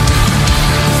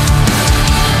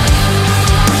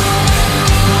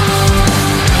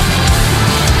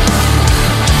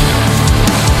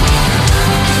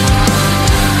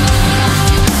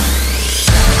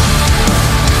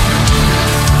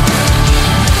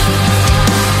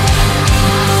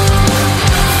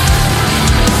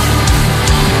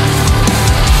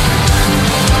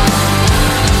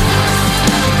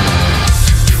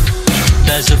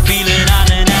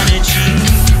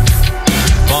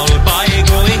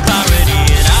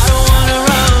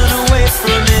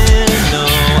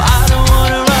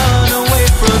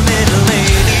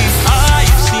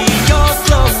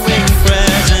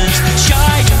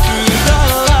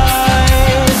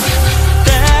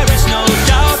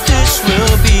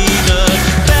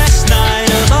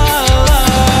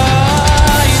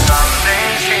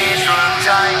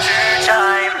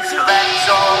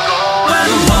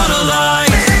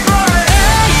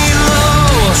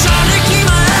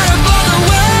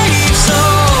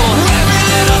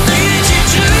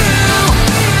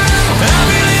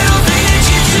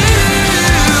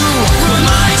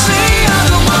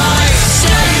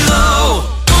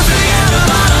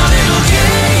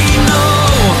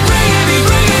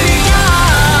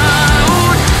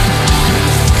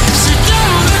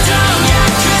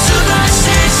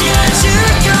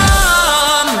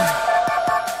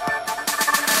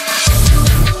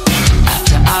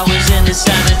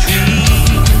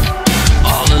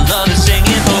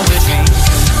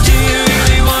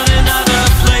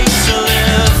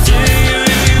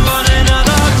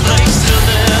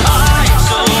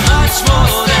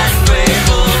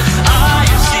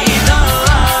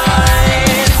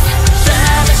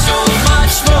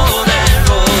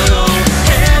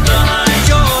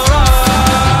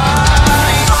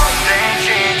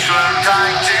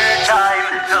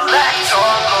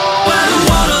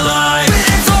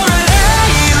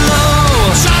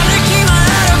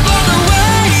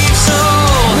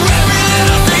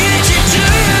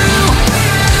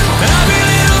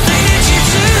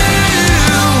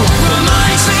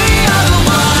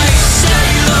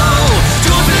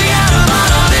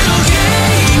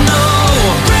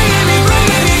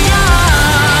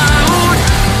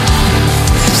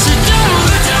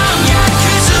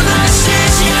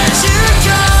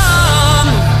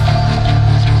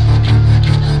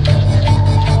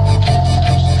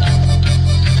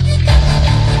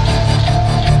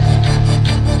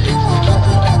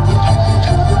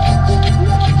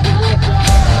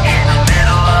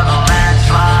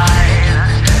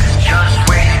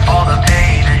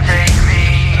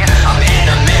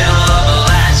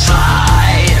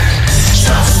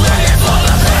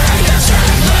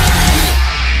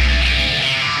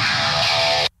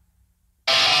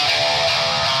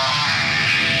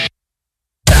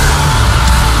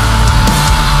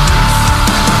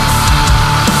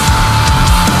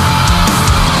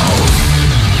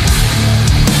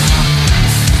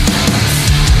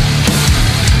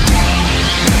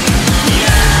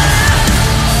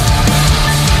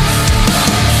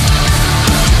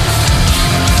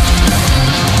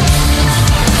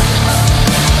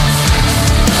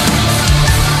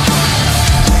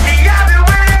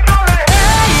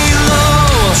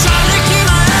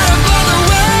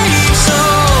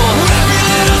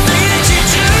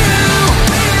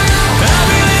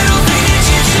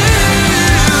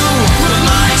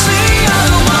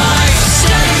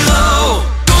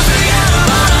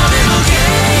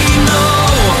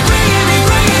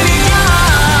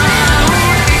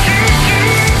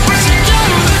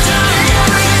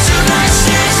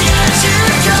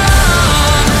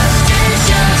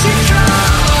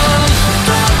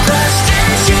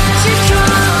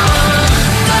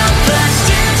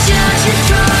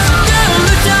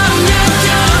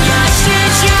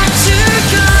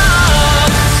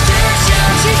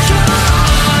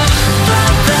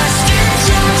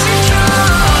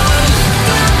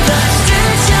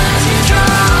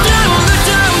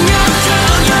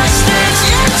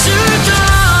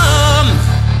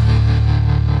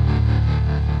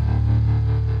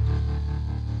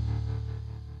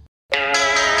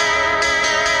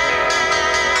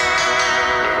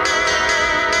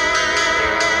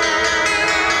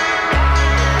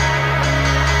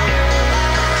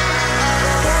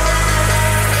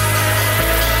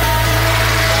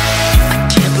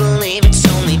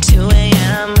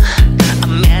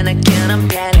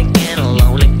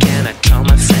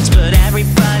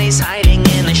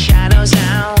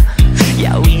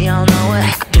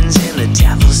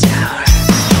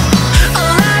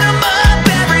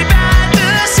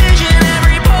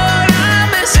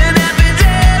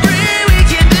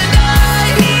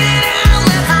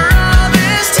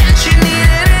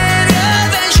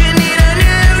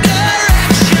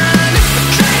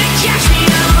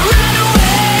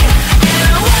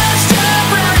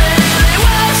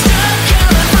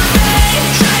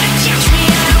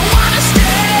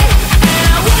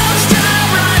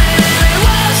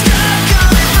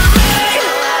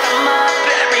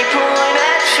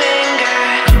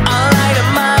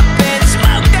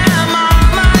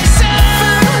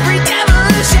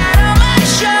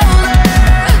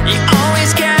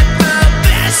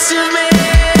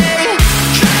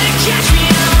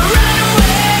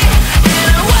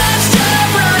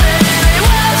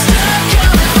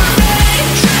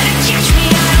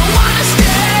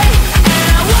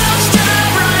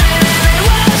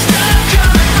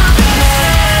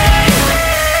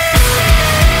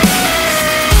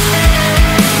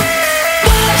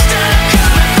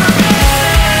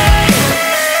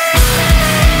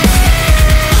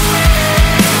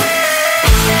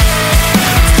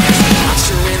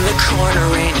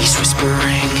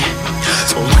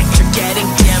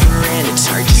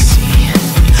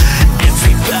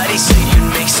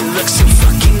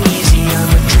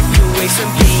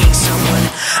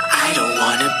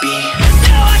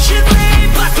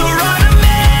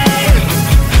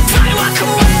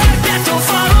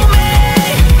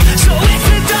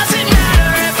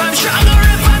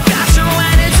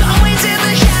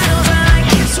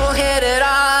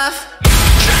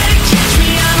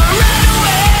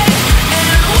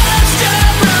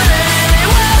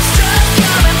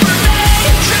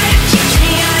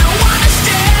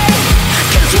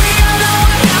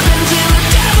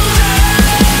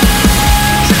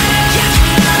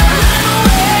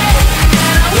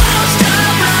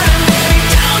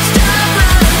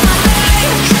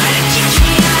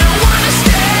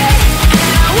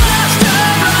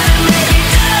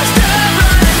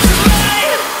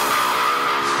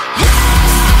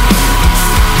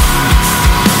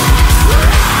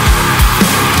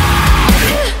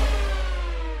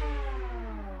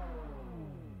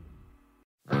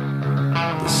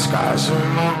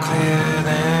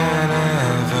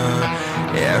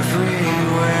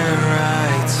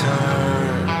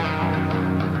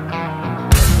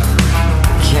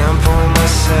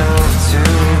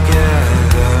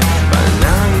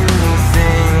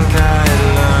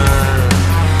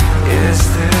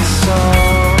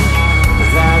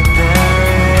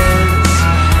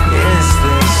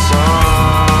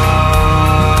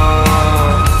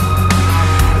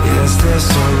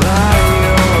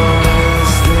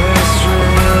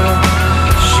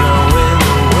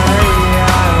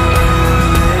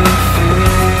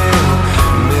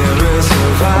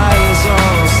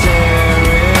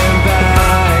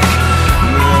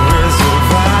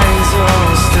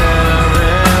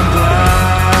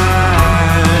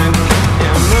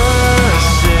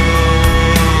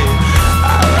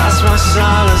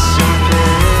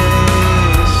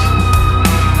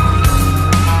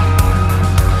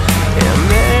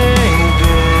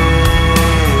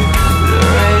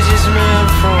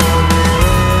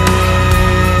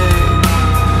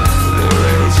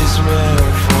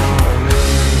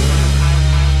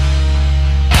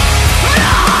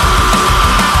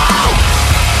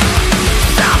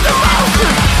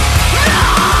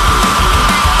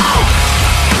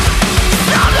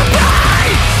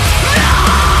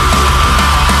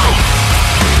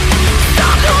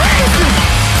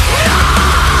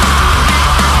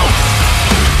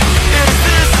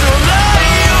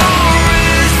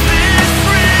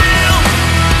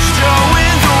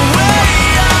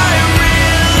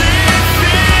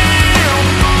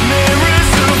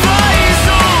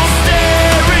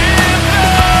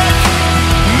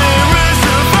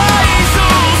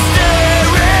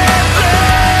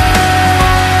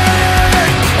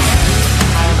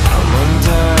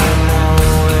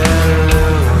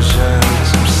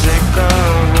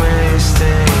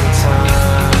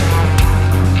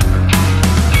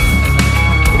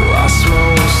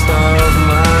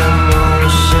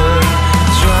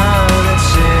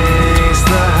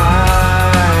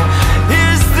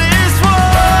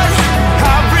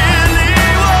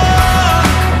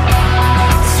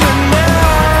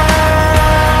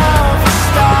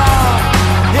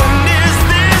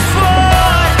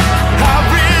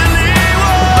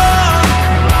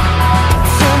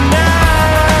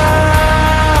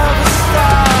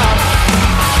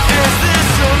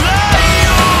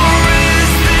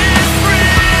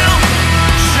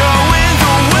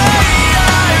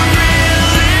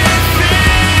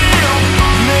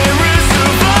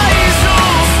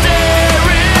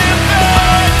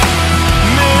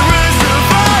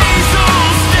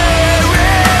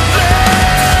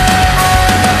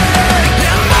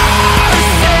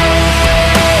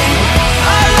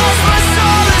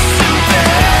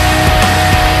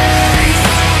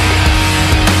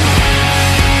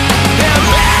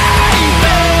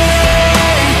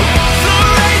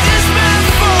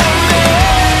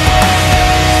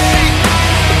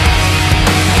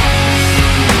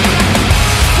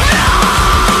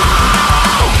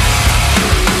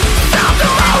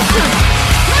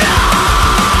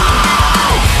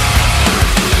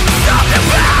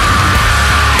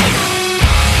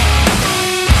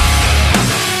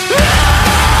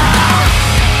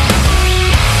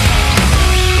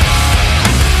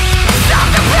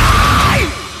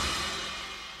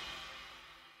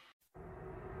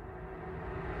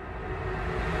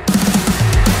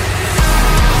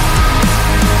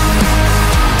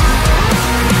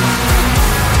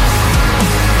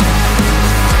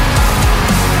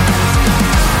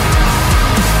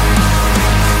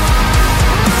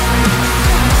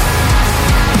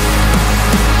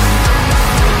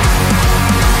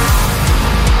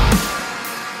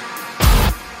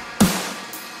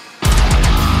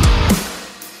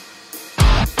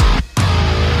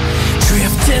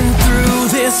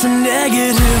 just a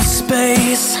negative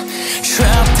space,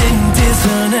 trapped in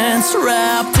dissonance,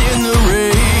 wrapped in the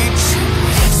rage.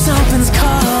 Something's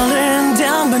calling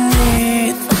down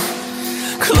beneath,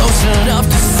 close enough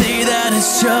to see that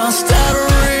it's just out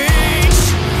of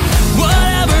reach.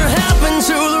 Whatever happened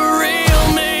to the real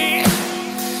me?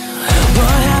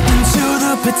 What happened to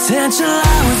the potential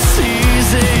I was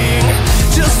seizing?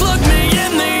 Just look me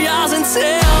in the eyes and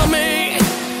tell me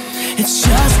it's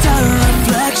just a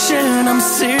reflection I'm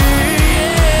seeing.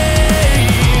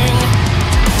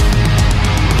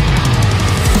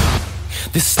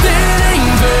 This thin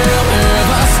veil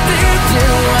ever steeped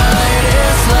in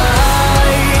whitest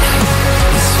light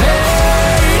is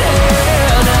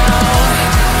fading now.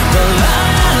 The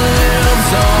light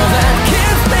lives all that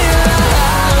keeps me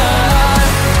alive.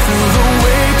 Through the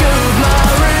wake of my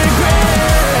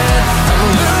regret, I'm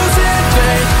losing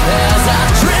faith as I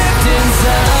drift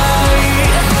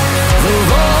inside the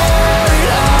void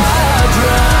I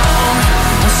drown.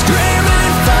 I scream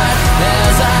and fight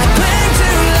as I cling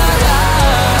to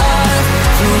life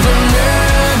through the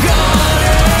negative.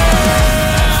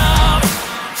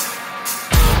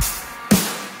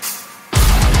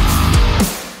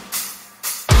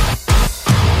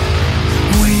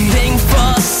 Waiting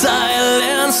for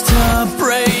silence to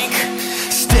break,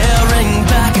 staring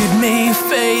back at me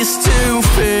face to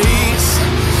face,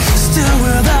 still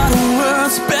without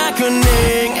words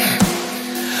beckoning,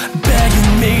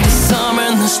 begging me to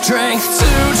summon the strength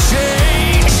to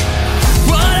change.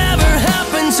 Whatever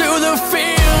happened to the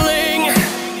feeling,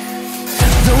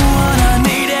 the one I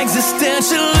need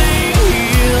existentially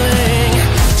healing?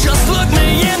 Just look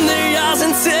me in the eyes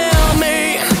and tell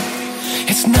me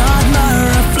it's not my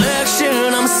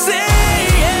reflection I'm seeing.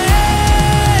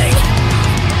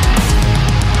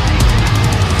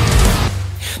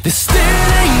 This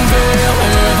thin veil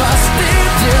ever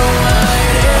steeped in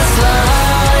whitest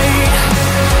light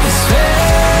is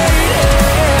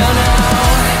fading now.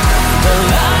 The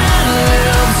light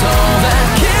lives all that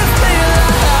keeps me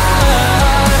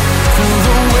alive. Through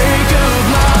the wake of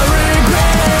my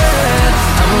regret,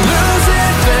 I'm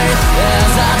losing faith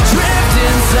as I drift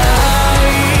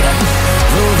inside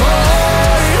the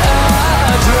void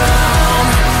I drown.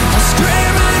 I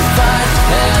scream and fight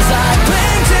as I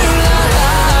cling to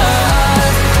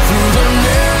life through the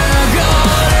negative.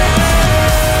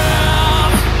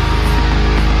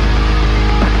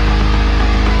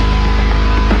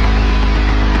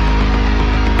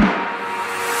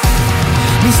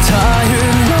 These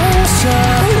tired lungs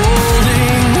are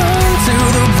holding on to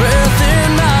the breath in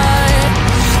my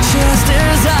chest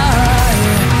as I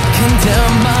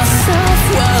condemn myself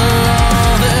while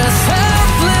all this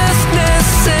helplessness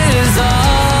is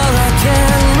all I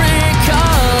can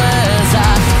recall as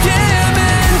I give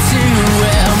in to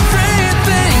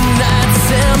everything that's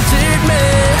tempted me.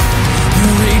 You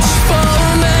reach for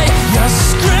me, you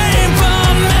scream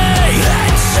for me,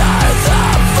 enter the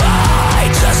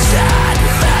void to set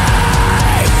me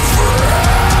free.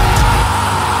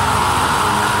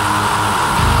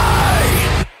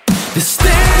 This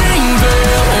thin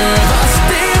veil ever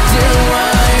steeped in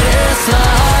whitest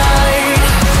light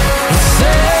is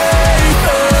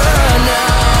safer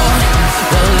now.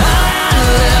 The light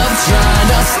lived trying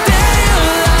to stay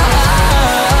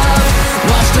alive,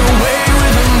 washed away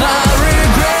with my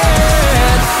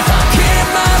regret. I keep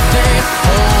my faith,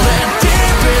 hold it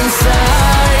deep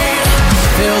inside.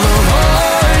 Feel the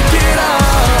void get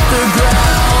off the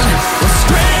ground. We'll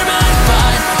scream and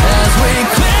fight as we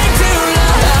cling to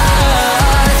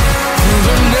life through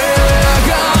the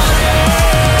negative.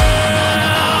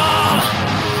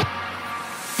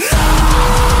 No,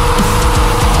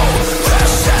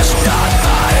 this is not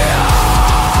my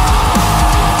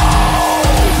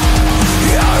home.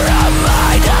 You're a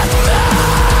mind on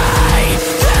me.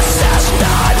 This is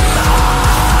not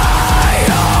my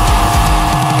home.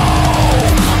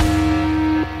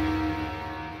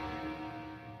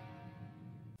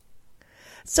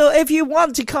 So if you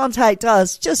want to contact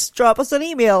us, just drop us an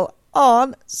email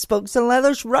on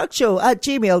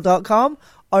spokesandleathersrockshow@gmail.com,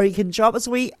 or you can drop us a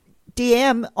wee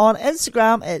DM on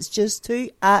Instagram. It's just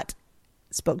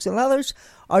 @spokesandleathers,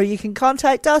 or you can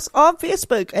contact us on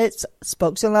Facebook. It's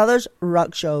Spokes and Leathers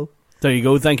Rock Show. There you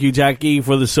go. Thank you, Jackie,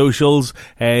 for the socials.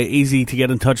 Easy to get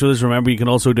in touch with us. Remember, you can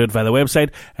also do it via the website,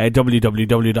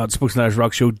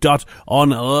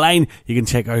 www.spokesandleathersrockshow.online. You can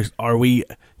check out our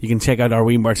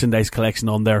wee merchandise collection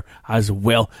on there as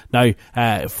well. Now,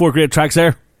 4 great tracks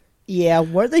there. Yeah,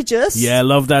 were they just? Yeah,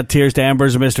 love that. Tears to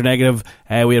Embers and Mr. Negative.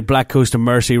 We had Black Coast and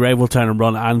Mercy, Rival Town and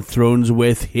Run, and Thrones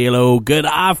with Halo. Good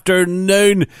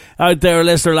afternoon out there,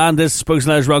 listener land. This is Spokes and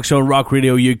Letters Rock Show on Rock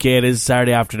Radio UK. It is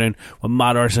Saturday afternoon with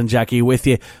Matt Arse and Jackie with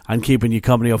you and keeping you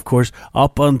company, of course,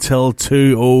 up until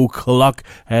 2 o'clock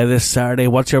this Saturday.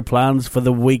 What's your plans for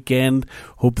the weekend?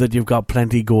 Hope that you've got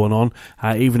plenty going on.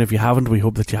 Even if you haven't, we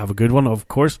hope that you have a good one, of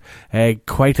course.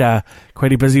 Quite a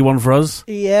busy one for us.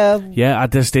 Yeah. Yeah,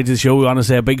 at this stage of the show, we want to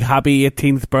say a big happy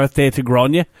 18th birthday to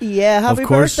Grania. Yeah, happy of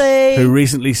course, birthday. Who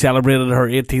recently celebrated her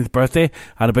 18th birthday.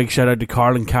 And a big shout out to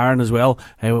Carl and Karen as well.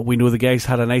 We know the guys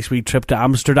had a nice wee trip to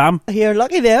Amsterdam. Here,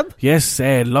 lucky them. Yes,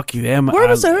 lucky them. Where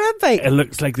was their invite? It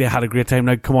looks like they had a great time.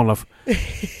 Now, come on, love.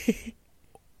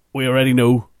 We already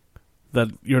know that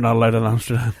you're not allowed in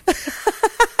Amsterdam.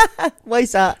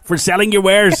 Why's that? For selling your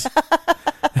wares.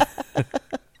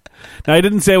 Now, I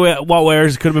didn't say what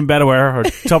wares. Could have been beddwear or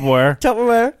Tupperware.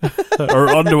 Tupperware. Or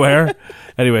underwear.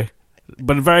 Anyway.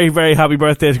 But a very, very happy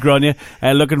birthday to Grania.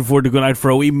 Looking forward to going out for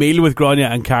a wee meal with Grania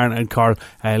and Karen and Carl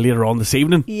later on this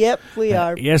evening. Yep, we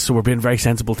are. Yes, so we're being very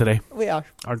sensible today. We are.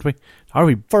 Aren't we? Are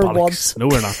we? For bollocks? once. No,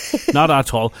 we're not. Not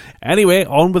at all. Anyway,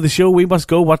 on with the show. We must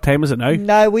go. What time is it now?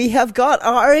 Now we have got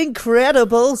our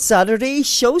incredible Saturday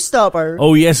showstopper.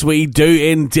 Oh, yes, we do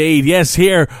indeed. Yes,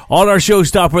 here on our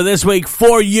showstopper this week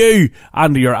for you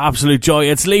and your absolute joy.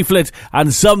 It's Leaflet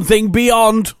and Something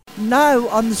Beyond. Now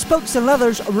on the Spokes and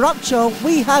Leathers Rock Show,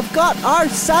 we have got our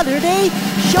Saturday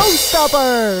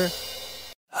showstopper.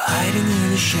 Hiding in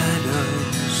the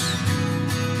shadows,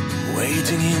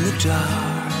 waiting in the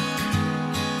dark,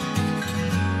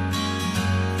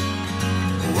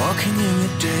 walking in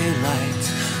the daylight,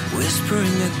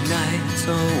 whispering at night,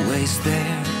 always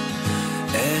there,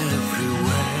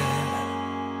 everywhere.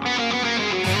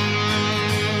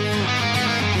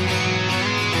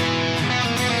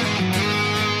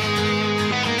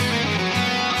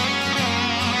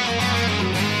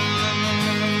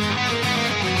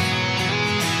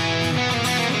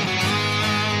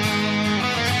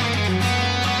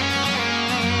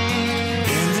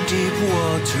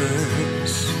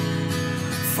 Waters,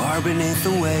 far beneath the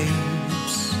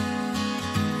waves,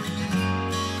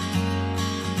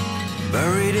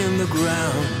 buried in the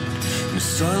ground, in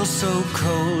soil so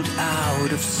cold,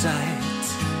 out of sight,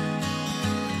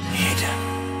 hidden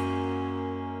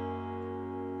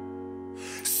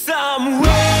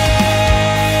somewhere.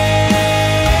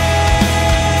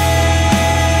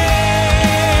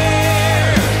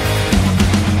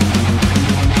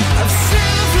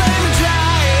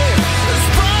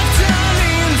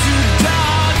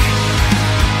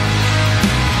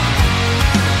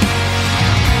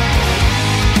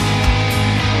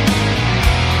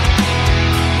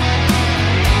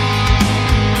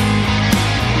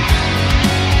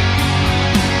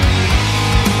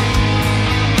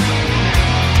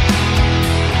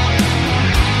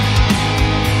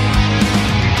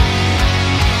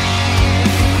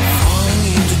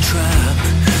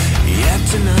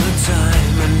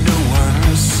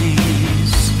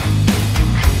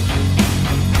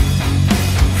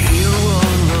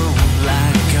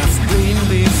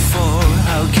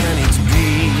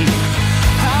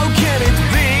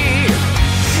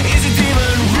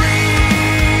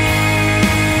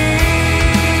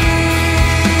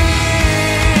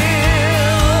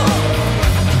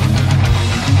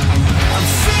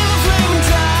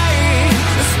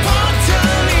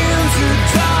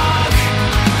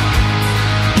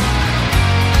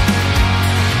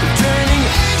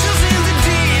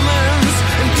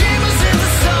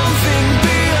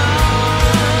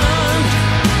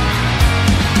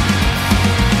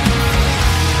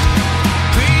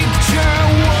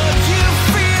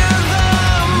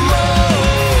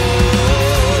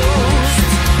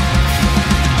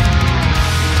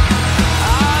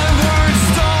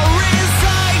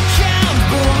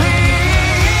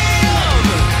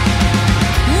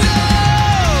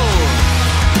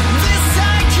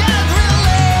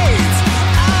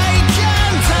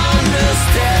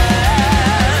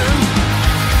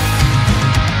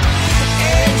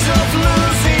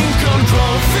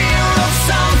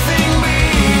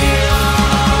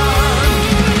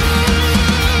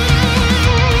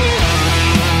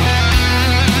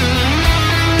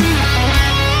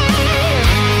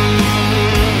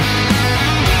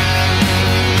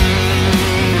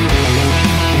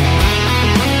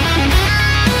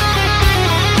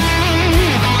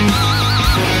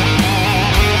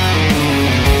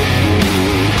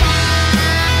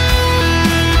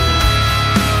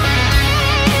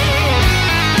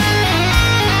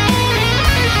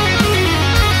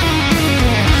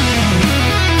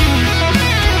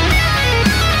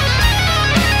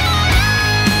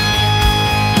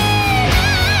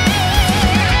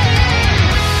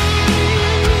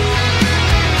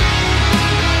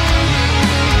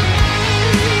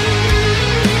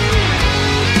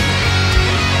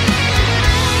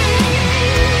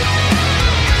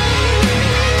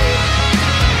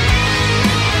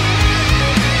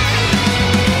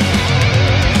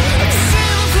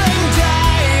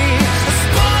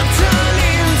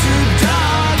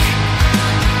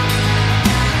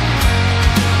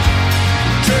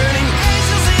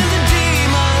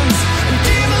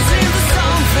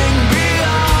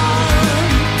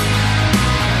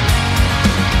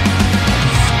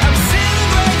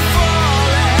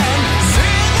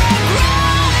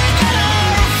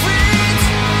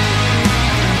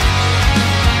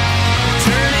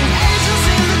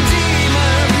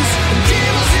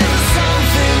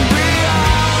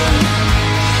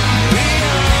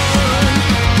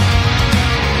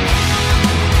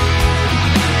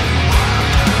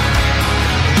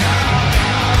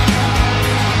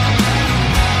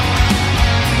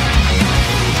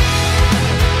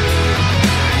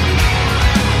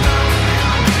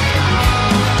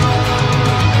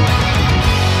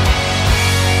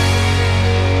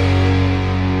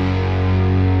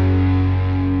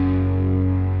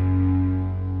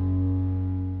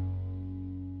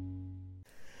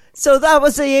 So that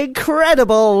was the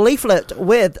incredible Leaflet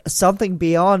with Something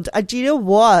Beyond. And do you know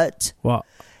what? What?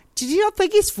 Did you not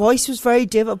think his voice was very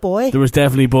David Bowie? There was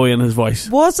definitely Bowie in his voice.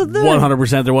 Wasn't there?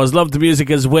 100% there was. Loved the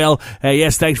music as well.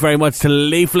 Yes, thanks very much to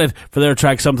Leaflet for their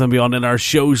track Something Beyond in our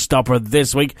showstopper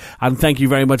this week. And thank you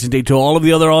very much indeed to all of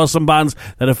the other awesome bands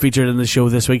that have featured in the show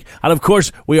this week. And of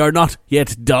course, we are not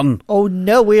yet done. Oh,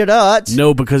 no, we're not.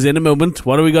 No, because in a moment,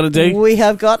 what are we going to do? We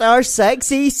have got our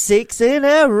sexy 6 in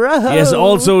a row. Yes,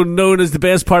 also known as the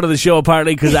best part of the show,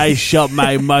 apparently, because I shut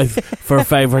my mouth for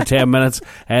 5 or 10 minutes.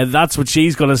 And that's what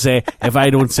she's going to say if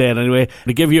I don't say it anyway.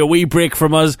 To give you a wee break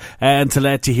from us and to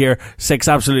let you hear 6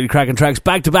 absolutely cracking tracks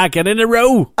back to back and in a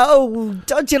row. Oh,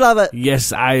 don't you love it?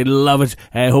 Yes, I love it.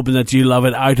 Hoping that you love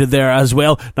it out of there as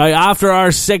well. Now, after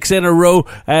our 6 in a row,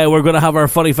 we're going to have our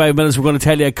funny 5 minutes. We're going to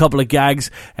tell you a couple of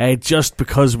gags just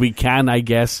because we can, I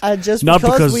guess. And just not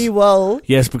because we will.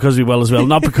 Yes, because we will as well.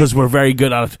 Not because we're very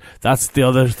good at it. That's the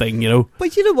other thing, you know.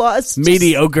 But you know what? It's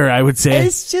mediocre, I would say.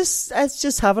 It's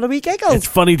just having a wee giggle. It's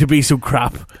funny to be so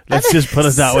crap. Let's just put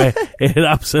it that way. It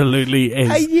absolutely is.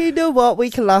 And you know what? We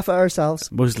can laugh at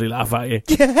ourselves. Mostly laugh at you,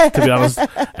 to be honest,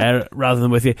 rather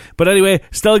than with you. But anyway,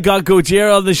 still got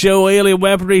Gojira on the show. Alien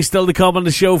Weaponry still to come on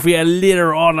the show for you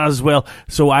later on as well.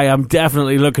 So I am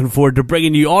definitely looking forward to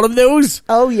bringing you all of those.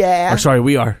 Oh, yeah. Or sorry,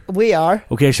 we are. We are.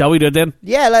 Okay, shall we do it then?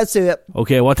 Yeah, let's do it.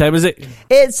 Okay, what time is it?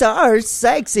 It's our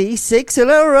sexy 6 in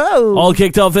a row. All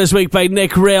kicked off this week by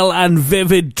Nick Rail and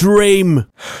Vivid Dream.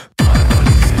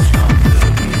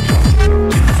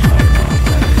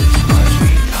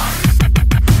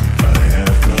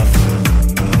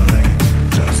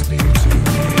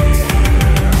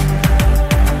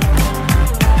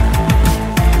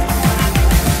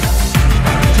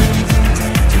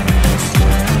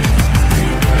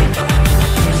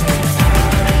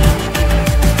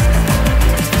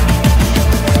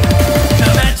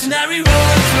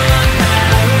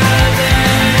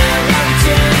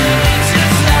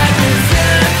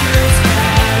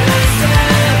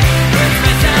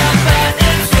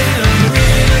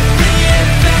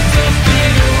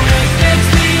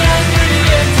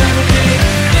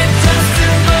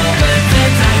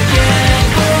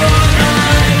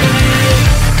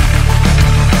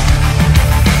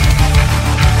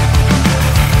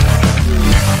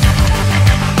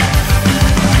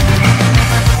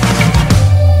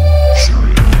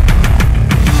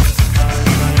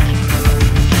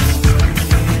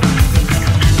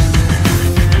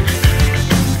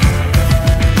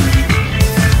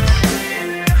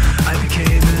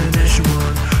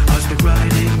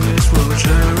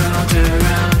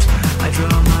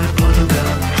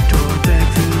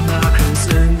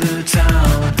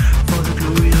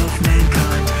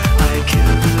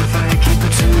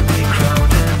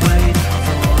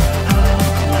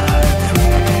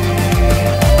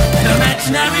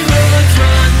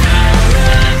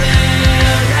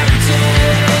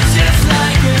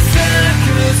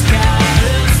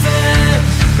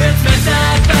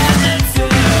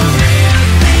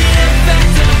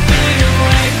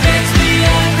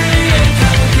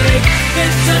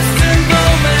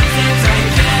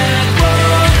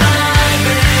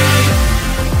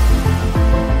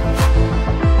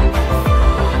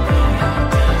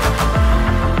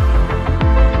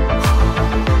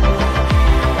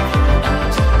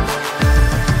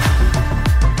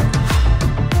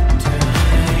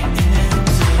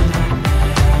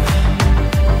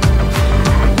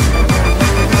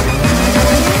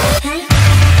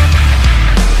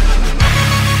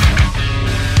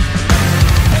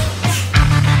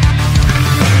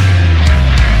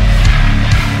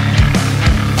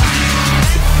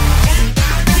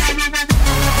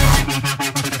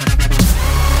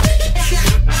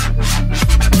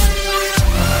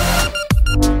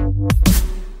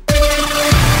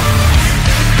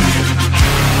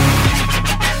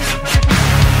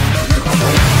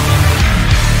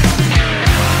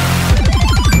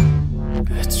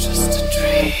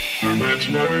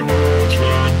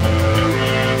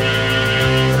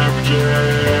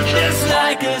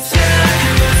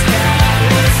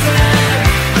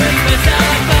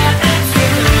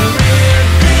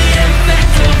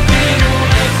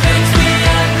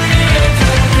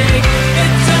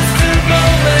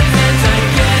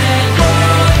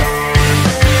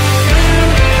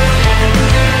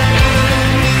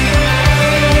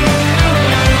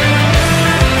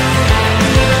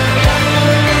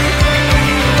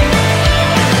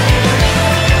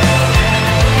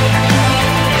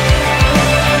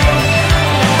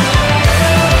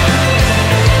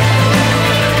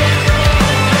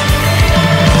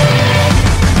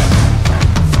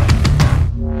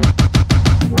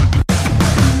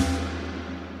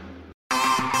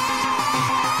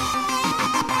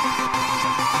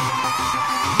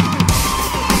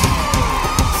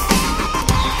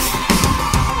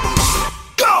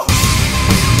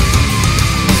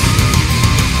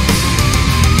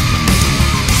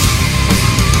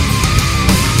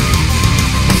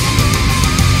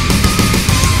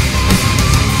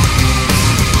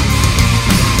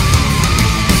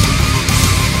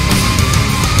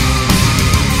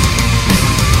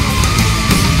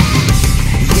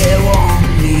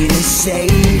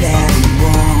 state and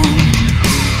wrong,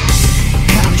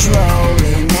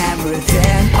 controlling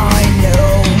everything I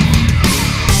know.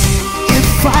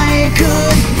 If I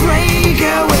could break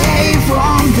away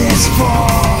from this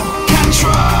fall,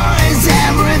 control is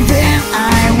everything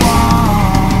I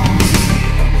want.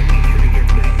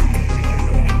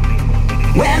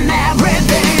 When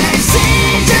everything I see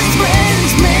just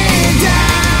brings me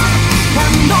down, I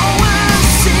know it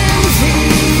seems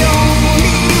the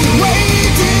only way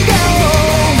to go.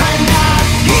 I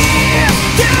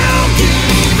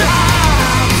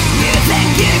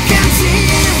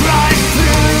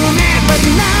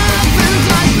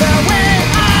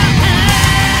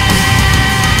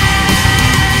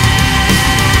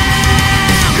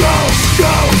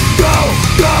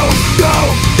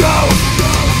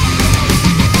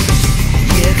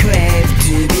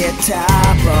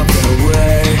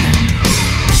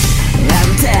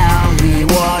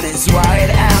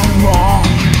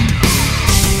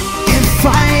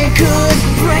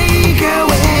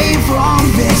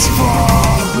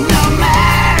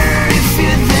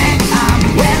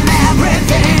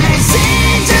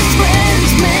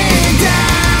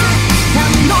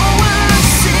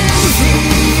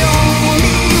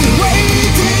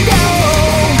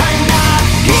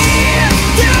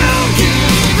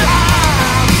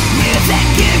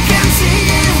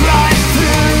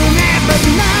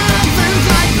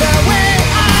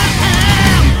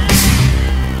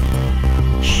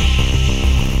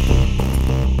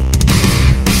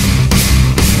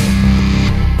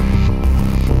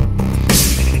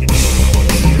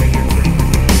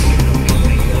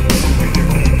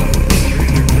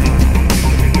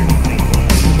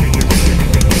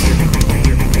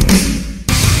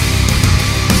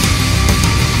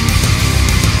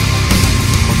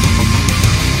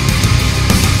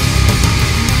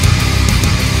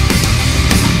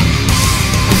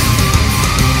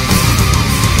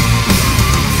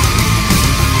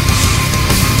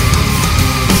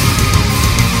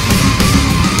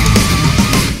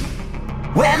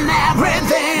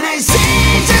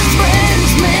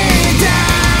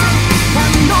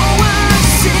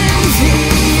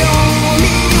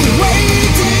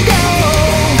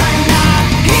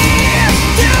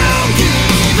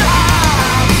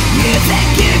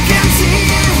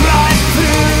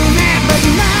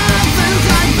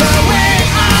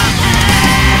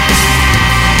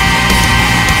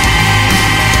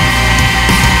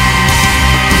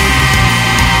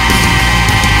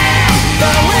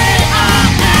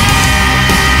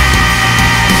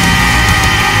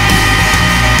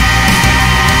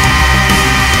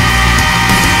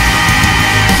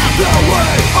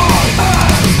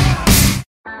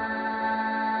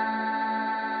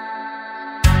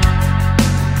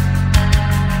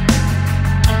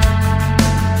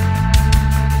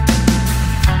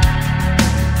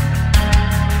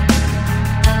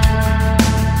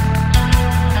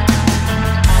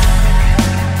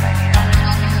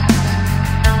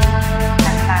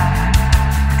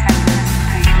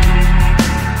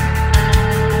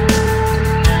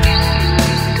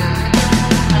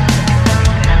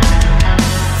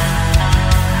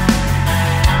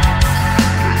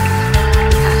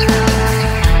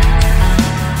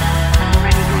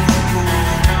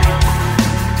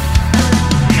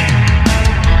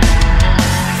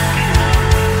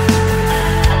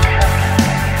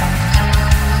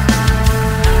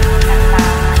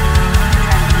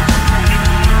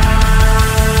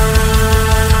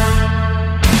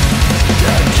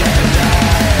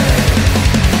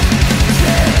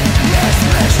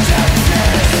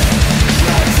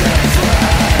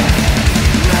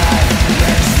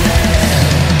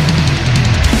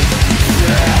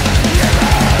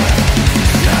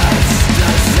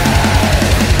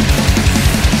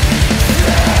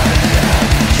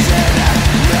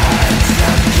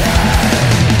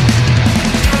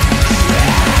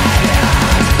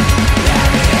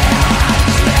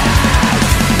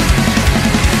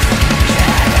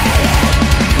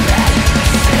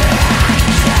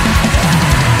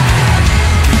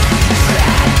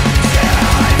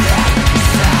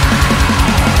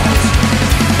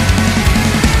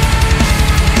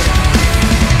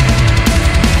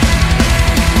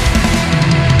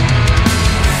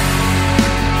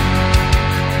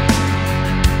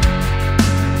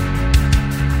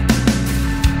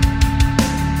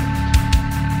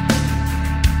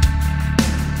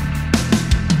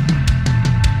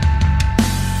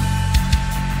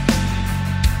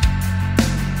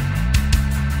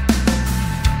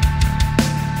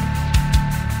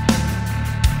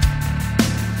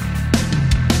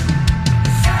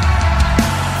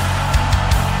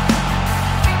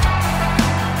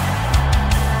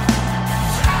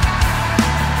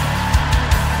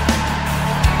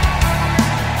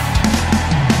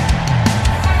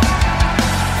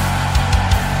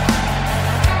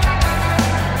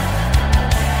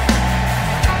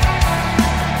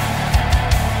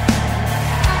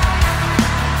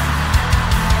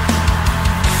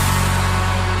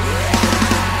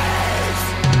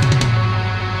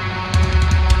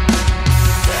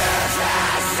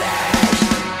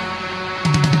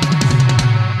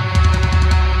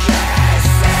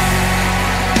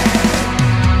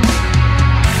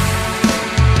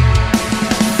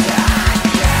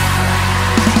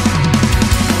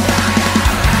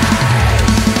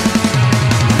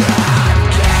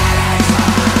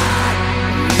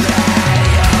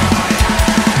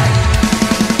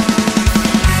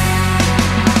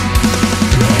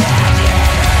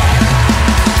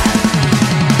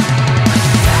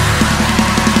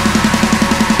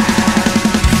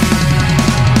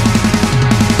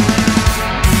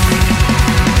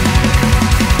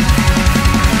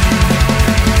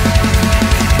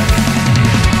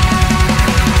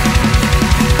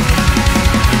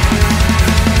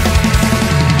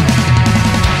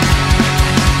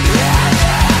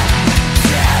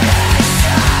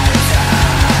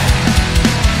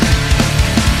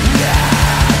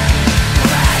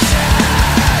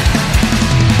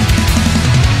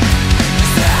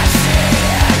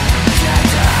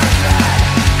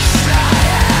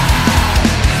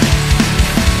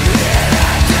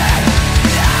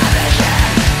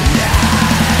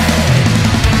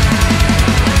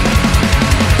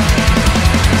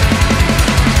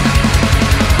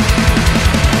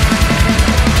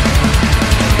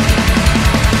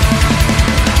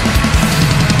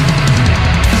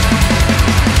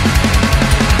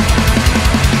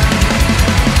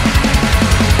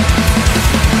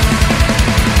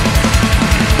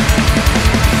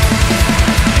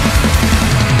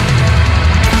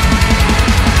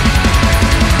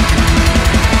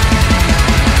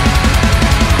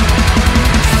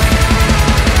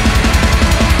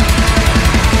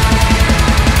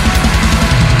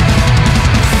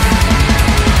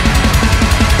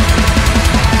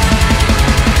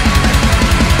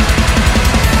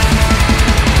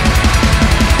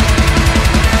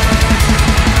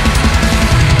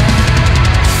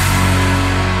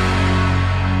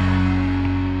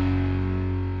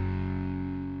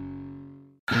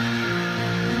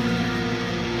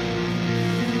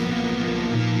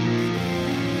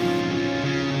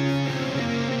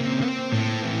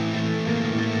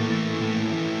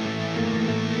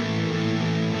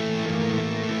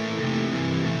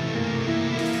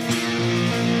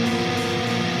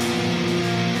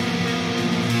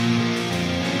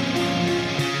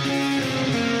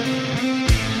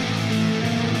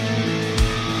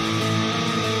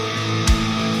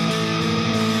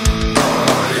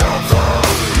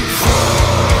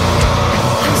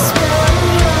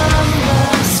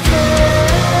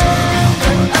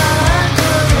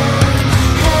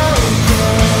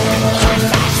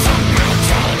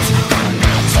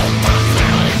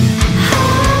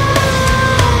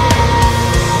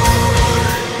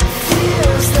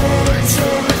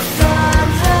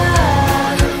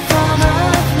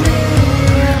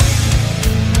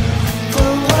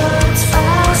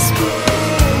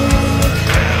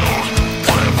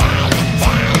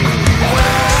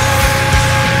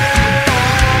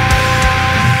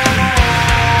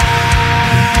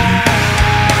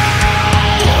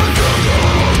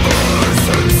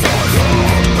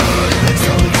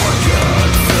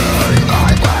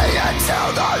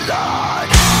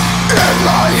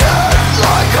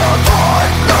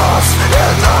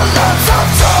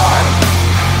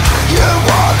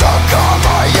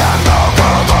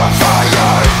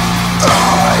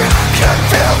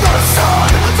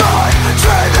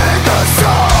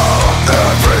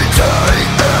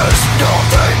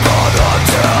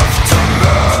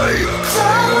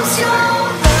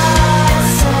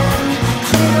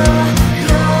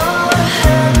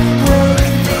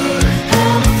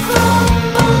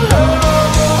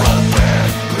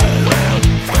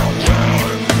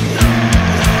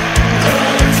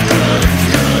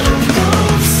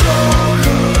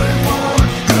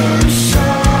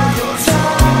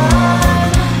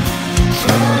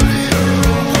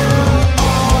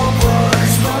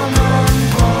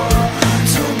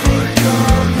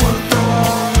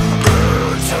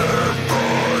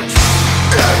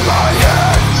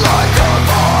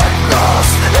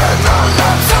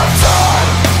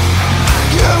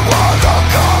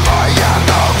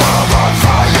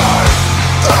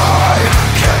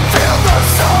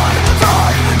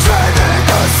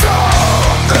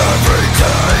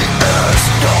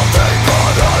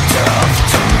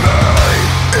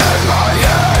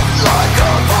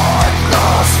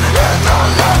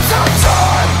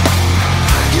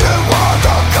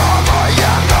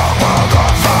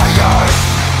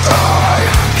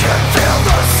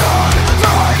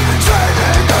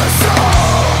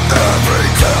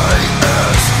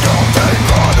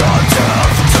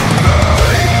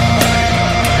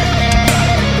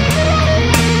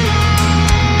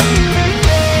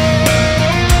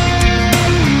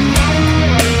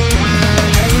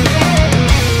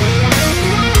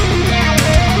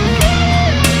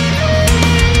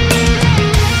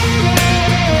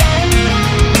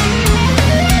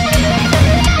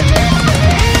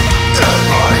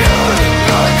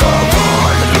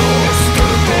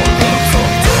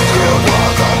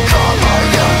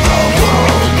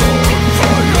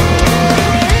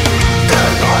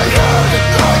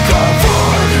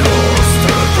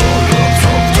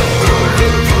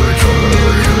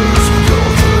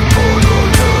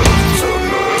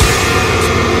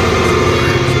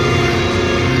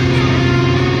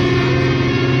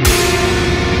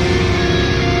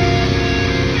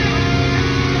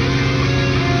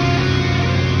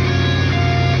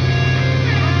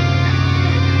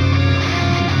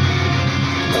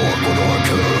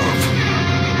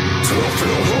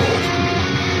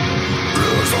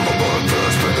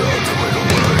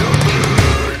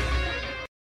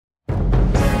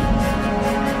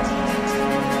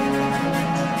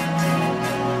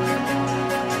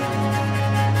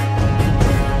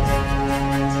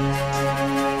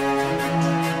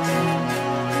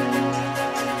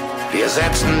Wir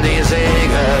setzen die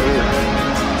Segel,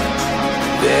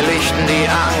 wir lichten die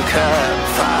Anker,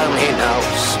 fahren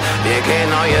hinaus, wir gehen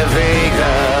neue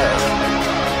Wege,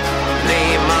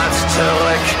 niemals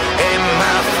zurück,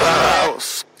 immer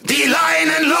voraus. Die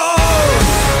Leinen los!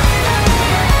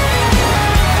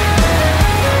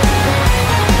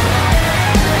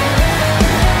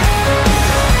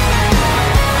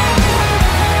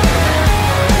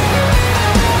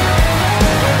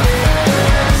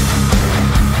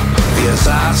 Wir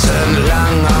saßen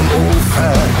lang am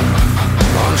Ufer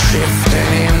und schifften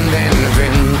in den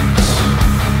Wind.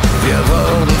 Wir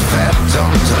wurden fett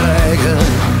und träge,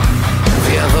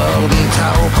 wir wurden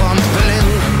taub und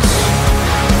blind.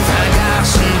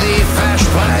 Vergaßen die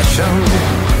Versprechen,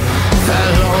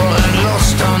 verloren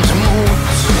Lust und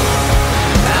Mut.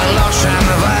 Erloschen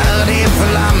war die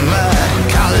Flamme,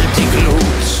 kalt die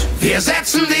Glut. Wir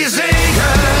setzen die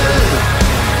Segel,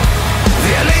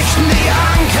 wir lichten die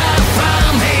Anker,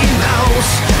 fahren hinaus,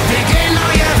 wir gehen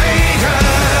neue Wege,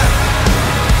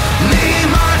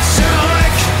 niemals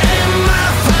zurück, immer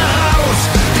voraus,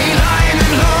 die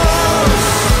Leinen los,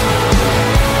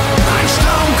 ein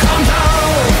Sturm kommt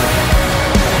auf,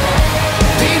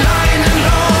 die Leinen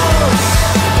los,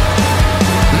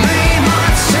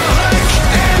 niemals zurück,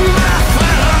 immer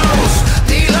voraus,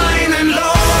 die Leinen los.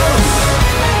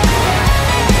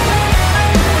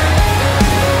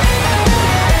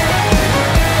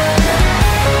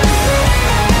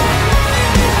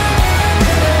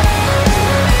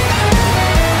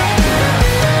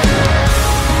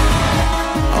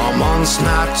 Uns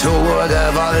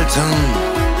Naturgewalten,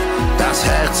 das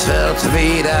Herz wird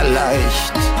wieder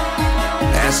leicht.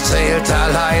 Es zählt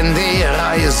allein die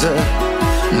Reise,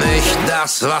 nicht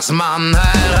das, was man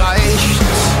erreicht.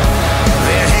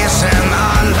 Wir hissen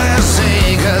alle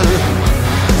Segel,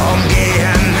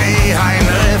 umgehen nie ein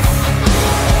Riff.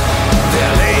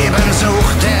 Wer Leben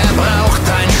sucht, der braucht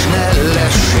ein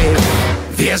schnelles Schiff.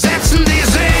 Wir setzen die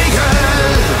Segel,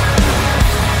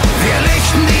 wir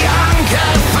lichten die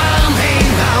Anker, fahren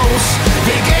hinaus,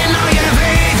 wir gehen neue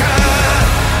Wege,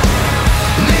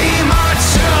 niemals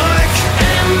zurück,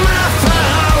 immer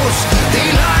voraus,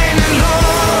 die Leinen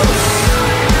los,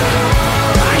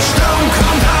 ein Sturm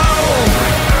kommt auf,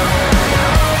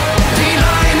 die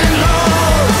Leinen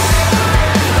los,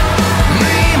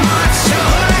 niemals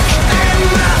zurück,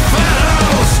 immer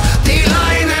voraus, die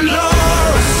Leinen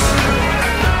los.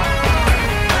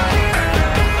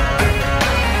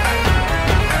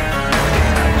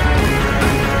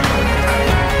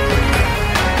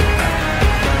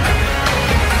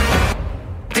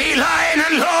 Die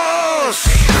Leinen los!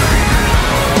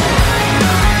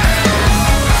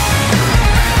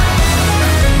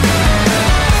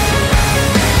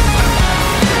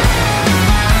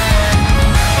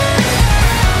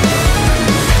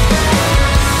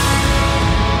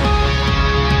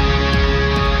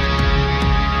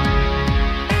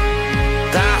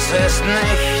 Das ist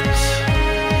nicht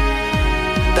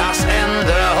das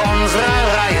Ende unserer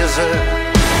Reise.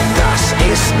 Das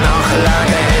ist noch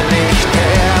lange nicht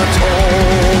der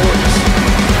Tod.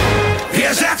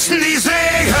 Wir setzen die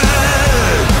Segel,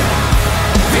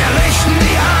 wir lichten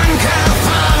die Anker,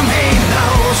 fahren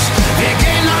hinaus, wir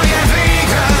gehen neue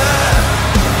Wege,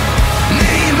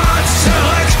 niemals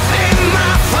zurück,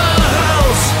 immer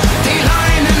voraus, die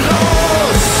Leinen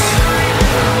los,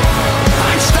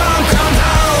 ein Sturm kommt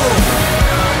auf,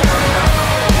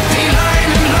 die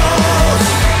Leinen los,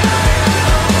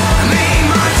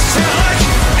 niemals zurück,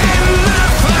 immer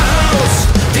voraus,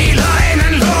 die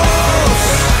Leinen los.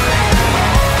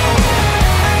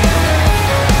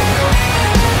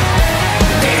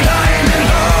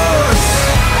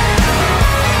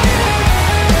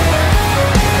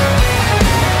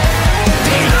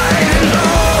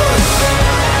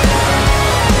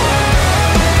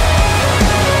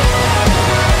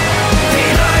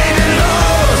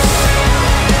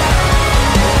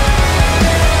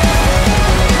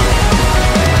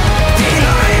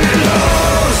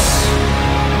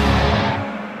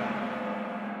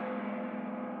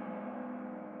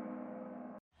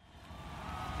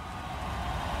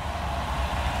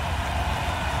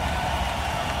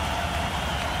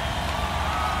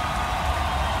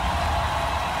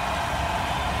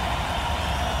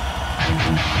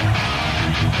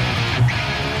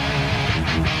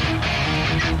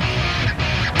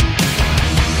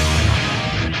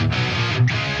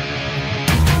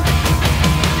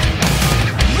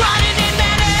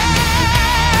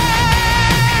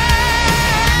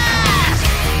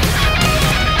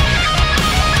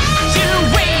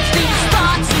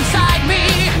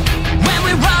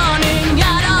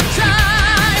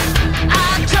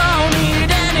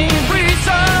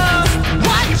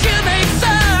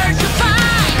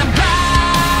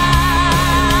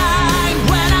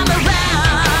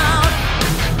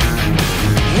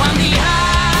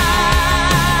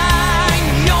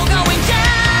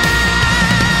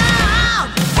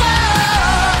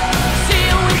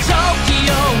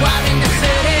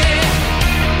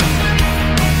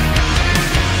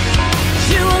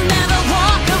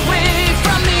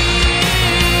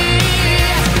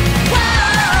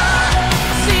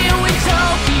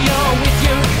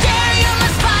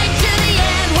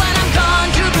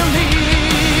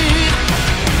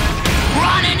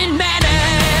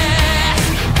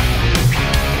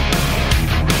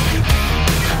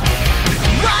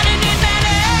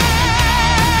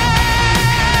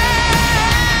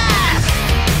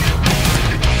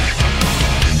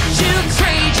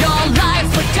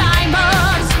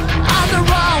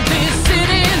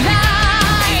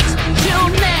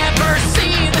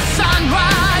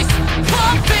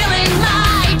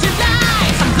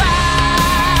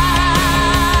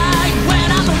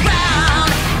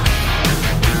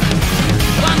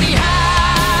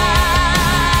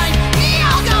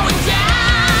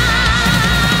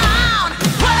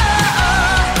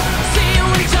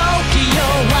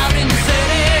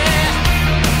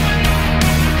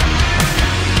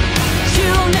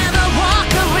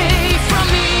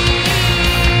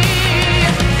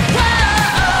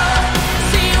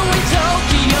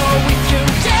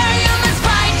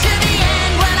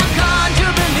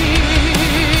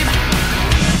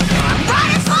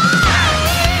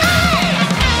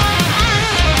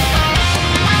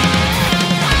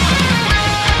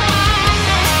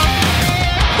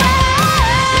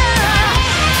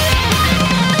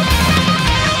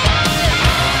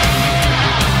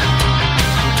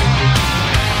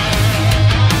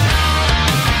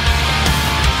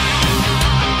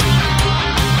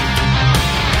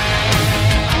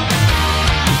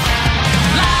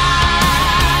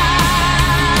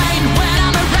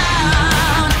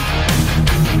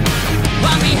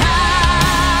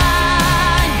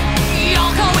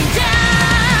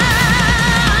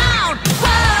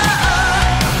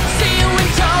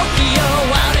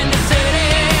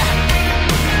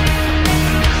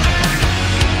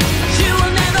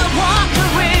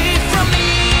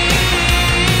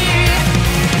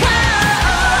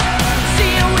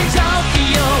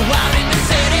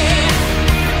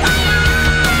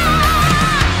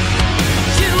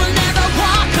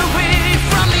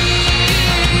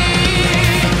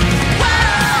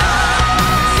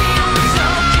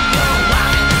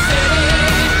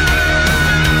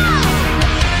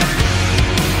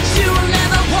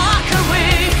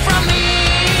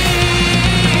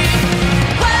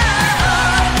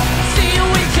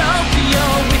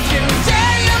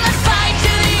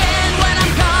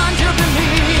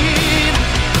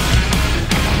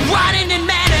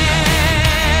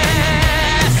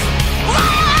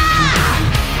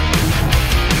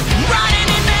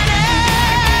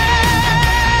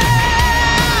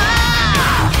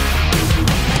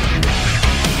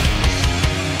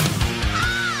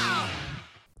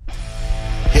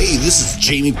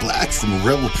 Jamie Black from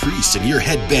Rebel Priest, and you're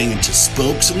headbanging to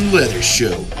Spokes and Leather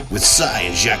Show with Cy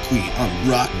and Jacques on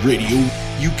Rock Radio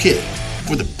UK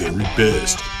for the very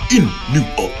best in new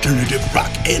alternative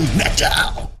rock and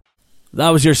metal.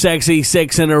 That was your sexy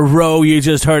 6 in a row. You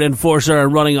just heard Enforcer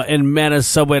and Running in Menace,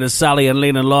 Subway to Sally and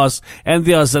Lean and Loss,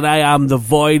 Entheos and I Am the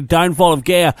Void, Downfall of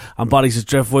Gaia and Bodies of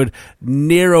Driftwood,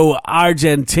 Nero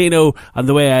Argentino and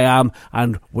The Way I Am,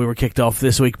 and we were kicked off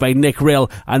this week by Nick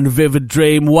Rill and Vivid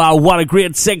Dream. Wow, what a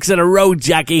great 6 in a row,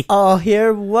 Jackie. Oh,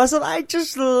 here wasn't I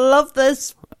just love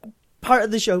this part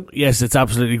of the show. Yes, it's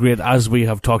absolutely great, as we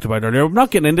have talked about earlier. I'm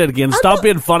not getting into it again. Stop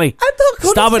being funny. I'm not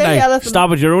going Stop to it say now. anything.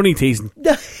 Stop it, you're only teasing.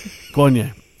 Go on,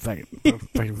 yeah.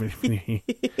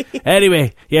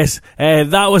 Anyway, yes,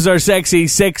 that was our sexy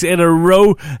 6 in a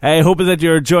row. Hoping that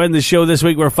you're enjoying the show this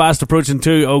week. We're fast approaching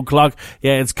 2 o'clock.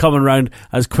 Yeah, it's coming round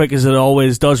as quick as it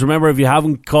always does. Remember, if you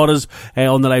haven't caught us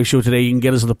on the live show today, you can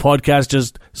get us on the podcast.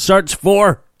 Just search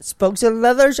for Spokes and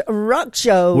Leathers Rock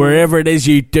Show. Wherever it is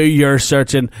you do your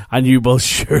searching, and you will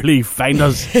surely find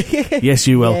us. Yes,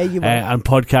 you will. Yeah, you will. And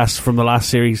podcasts from the last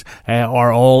series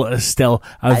are all still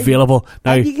available.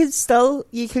 Now, And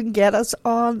you can get us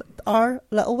on our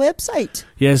little website.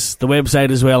 yes, the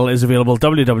website as well is available,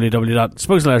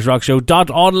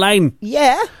 www.spokesandleathersrockshow.online.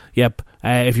 Yeah. Yep.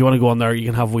 If you want to go on there, you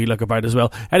can have a wee look about as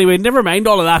well. Anyway, never mind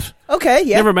all of that. Okay,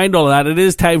 yeah. Never mind all of that. It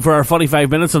is time for our funny 5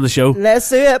 minutes on the show. Let's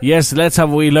do it. Yes, let's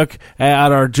have a wee look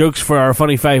at our jokes for our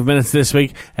funny 5 minutes this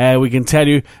week. We can tell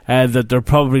you that they're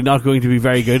probably not going to be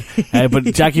very good. But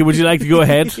Jackie, would you like to go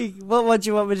ahead? What do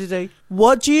you want me to do?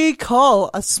 What do you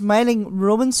call a smiling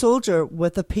Roman soldier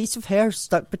with a piece of hair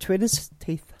stuck between his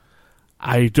teeth?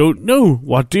 I don't know.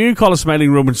 What do you call a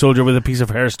smiling Roman soldier with a piece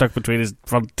of hair stuck between his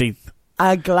front teeth?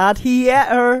 A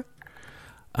gladiator.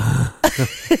 I'm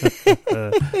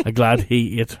glad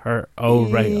he ate her. Oh,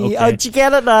 right. Okay. Oh, did you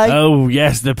get it now? Oh,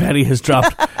 yes, the penny has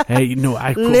dropped.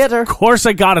 Later. Of course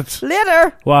I got it.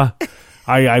 Later. What?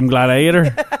 I'm glad I ate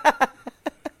her.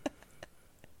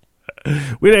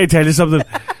 Wait, I tell you something.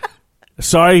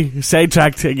 Sorry,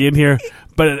 sidetracked again here.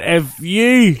 But if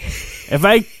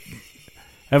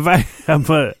I'm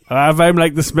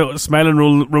like the smiling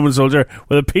Roman soldier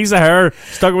with a piece of hair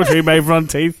stuck between my front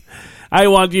teeth, I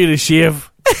want you to shave.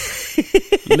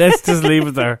 Let's just leave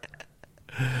it there.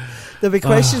 There'll be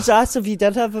questions asked if you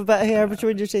did have a bit of hair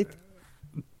between your teeth.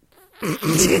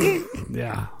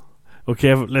 Yeah.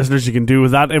 Okay, listeners, you can do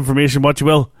with that information what you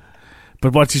will.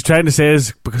 But what she's trying to say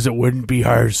is because it wouldn't be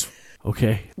hers.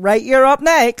 Okay. Right, you're up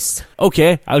next.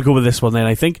 Okay, I'll go with this one then,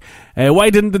 I think.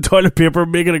 Why didn't the toilet paper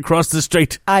make it across the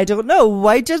street? I don't know.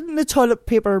 Why didn't the toilet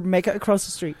paper make it across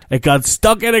the street? It got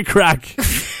stuck in a crack.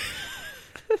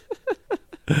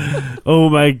 Oh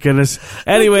my goodness.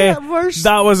 Anyway,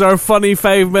 that was our funny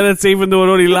 5 minutes, even though it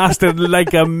only lasted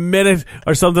like a minute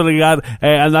or something like that.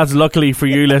 And that's luckily for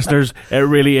you listeners. It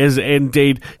really is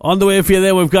indeed. On the way for you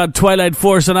then, we've got Twilight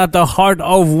Force and At the Heart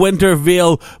of Winter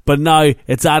Vale. But now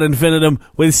it's Ad Infinitum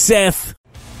with Seth.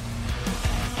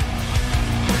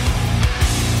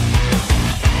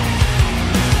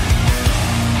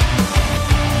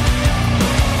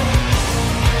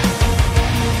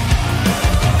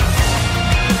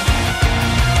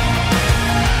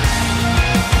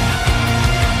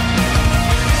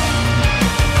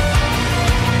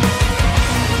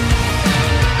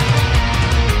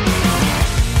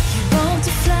 Want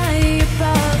to fly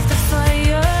above the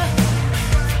fire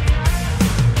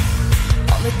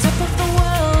on the top of the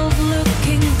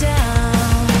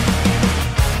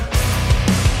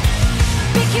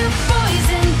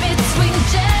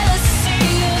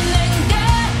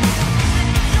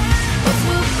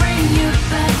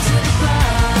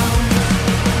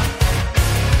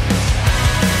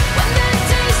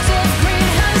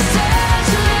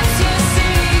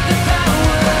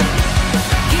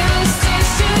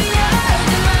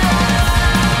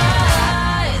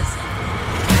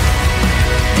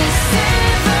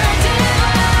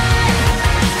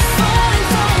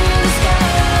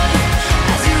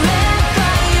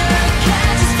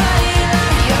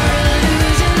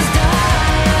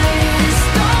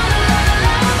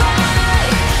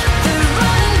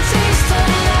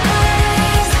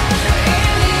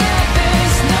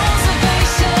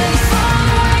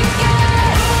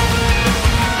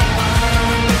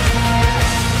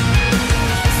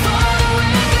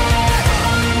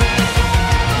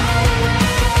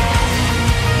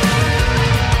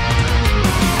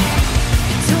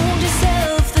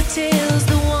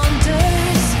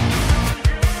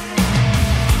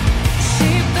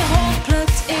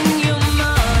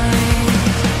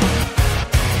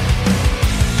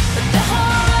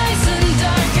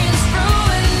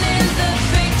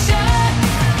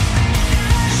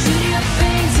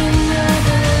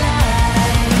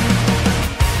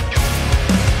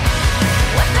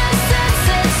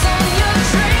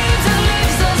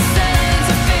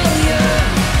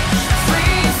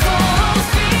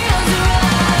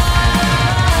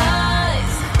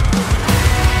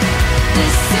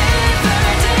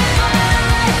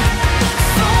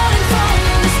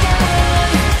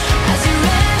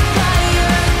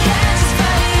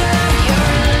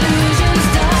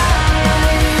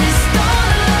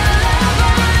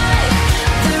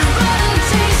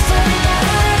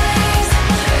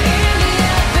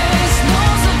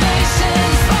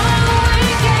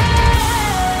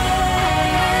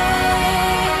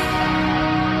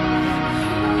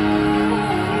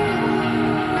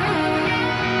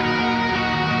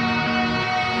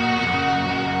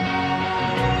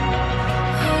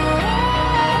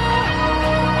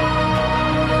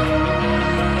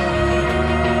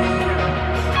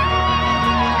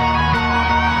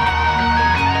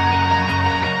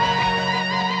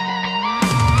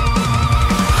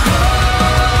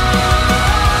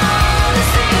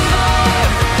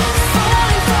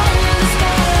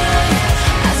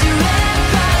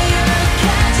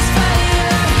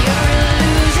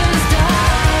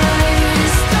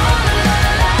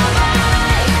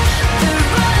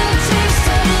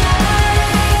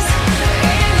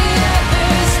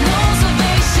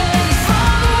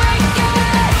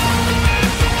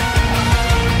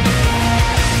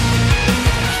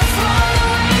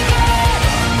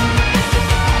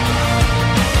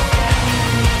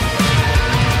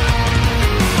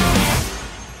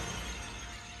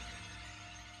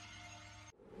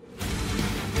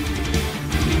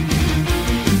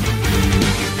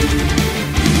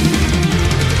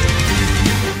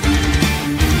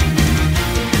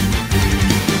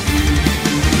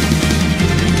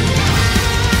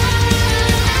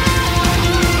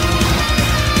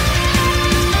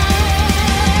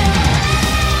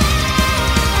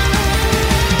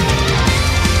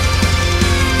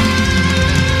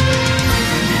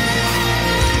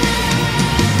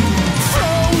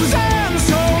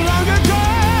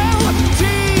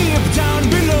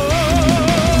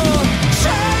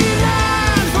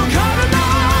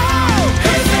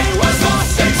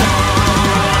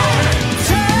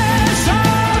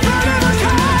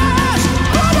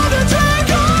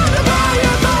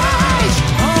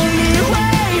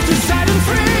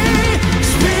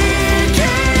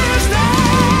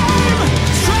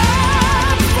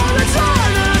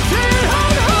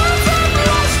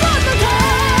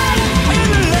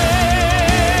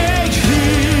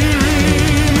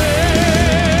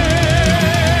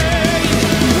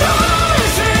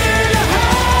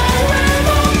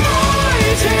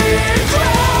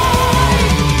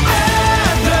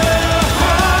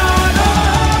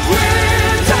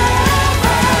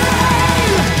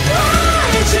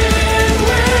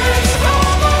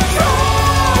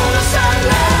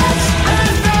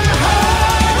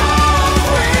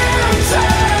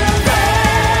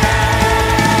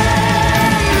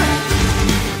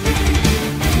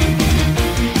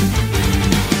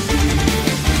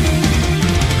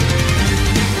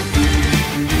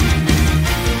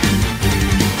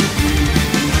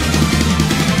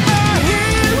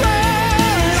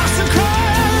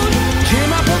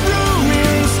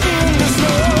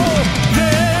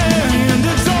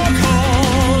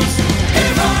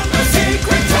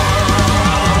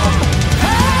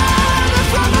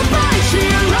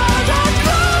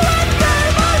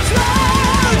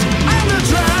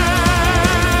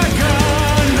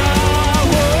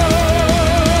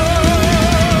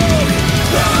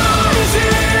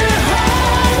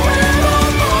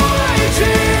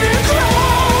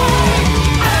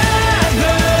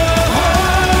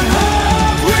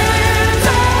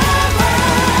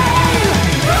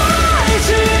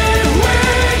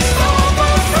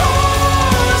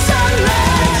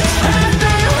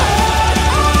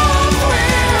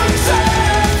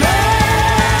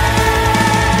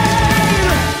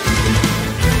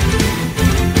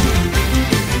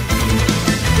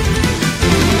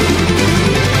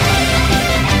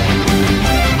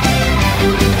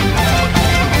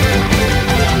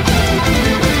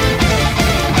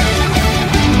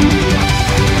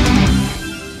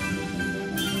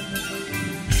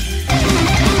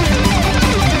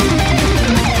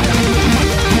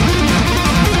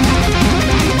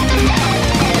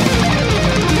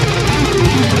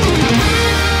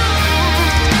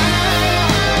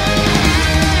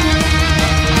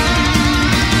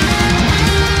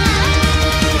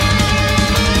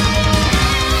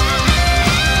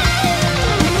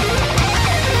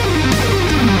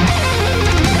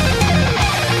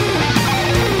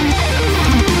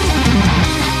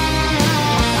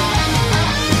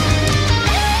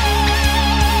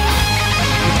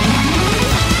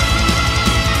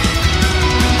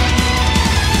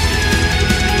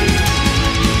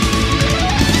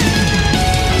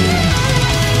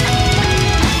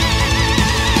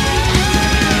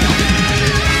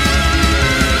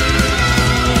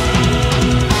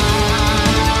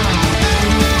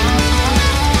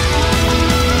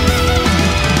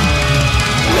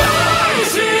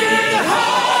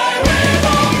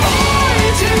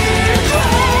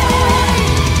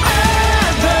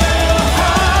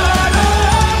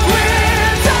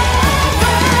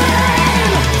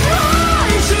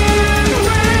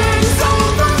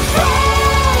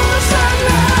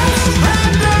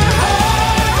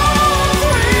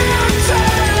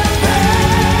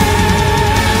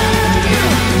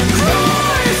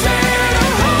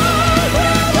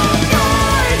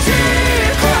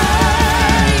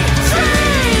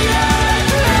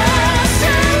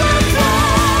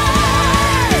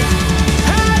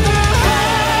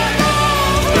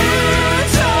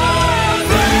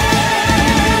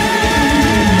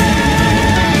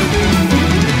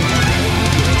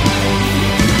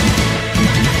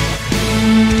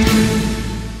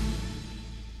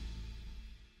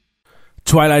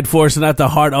Twilight Force, and at the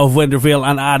heart of Wintervale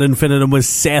and Ad Infinitum was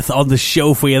Seth on the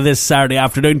show for you this Saturday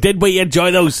afternoon. Did we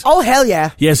enjoy those? Oh, hell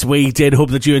yeah. Yes, we did. Hope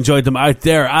that you enjoyed them out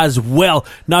there as well.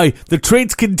 Now, the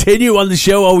treats continue on the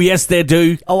show. Oh, yes, they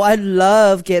do. Oh, I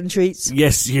love getting treats.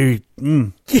 Yes, you...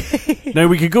 Now,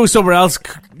 we could go somewhere else.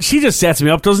 She just sets me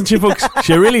up, doesn't she, folks?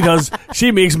 She really does.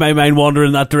 She makes my mind wander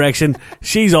in that direction.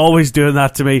 She's always doing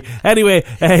that to me. Anyway,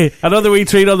 another wee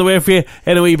treat on the way for you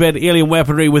in a wee bit. Alien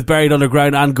Weaponry with Buried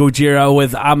Underground and Gojira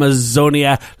with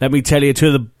Amazonia. Let me tell you, two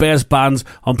of the best bands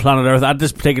on planet Earth at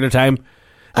this particular time.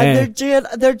 And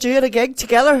they're doing a gig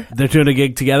together. They're doing a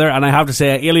gig together, and I have to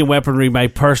say, Alien Weaponry, my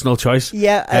personal choice.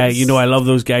 Yeah. You know, I love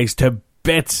those guys to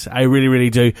bits. I really,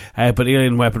 really do. But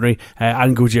Alien Weaponry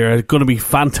and Gojira are going to be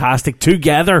fantastic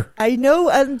together. I know,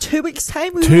 and 2 weeks'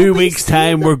 time.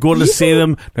 We're going to see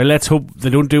them. Now, let's hope they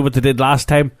don't do what they did last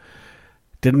time.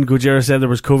 Didn't Gojira say there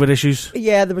was COVID issues?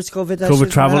 Yeah, there was COVID issues.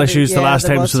 COVID travel issues the last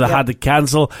time, so they had to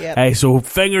cancel. Yep. So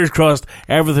fingers crossed,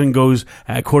 everything goes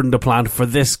according to plan for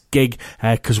this gig,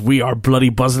 because we are bloody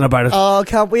buzzing about it. Oh,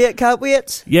 can't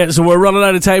wait. Yeah, so we're running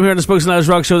out of time here on the Spokes and Ladders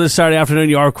Rock Show this Saturday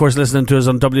afternoon. You are, of course, listening to us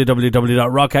on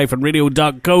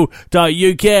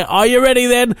www.rock-radio.co.uk. Are you ready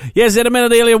then? Yes, in a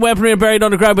minute, Alien Weaponry and Buried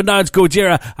Underground, but now it's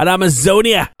Gojira and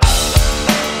Amazonia.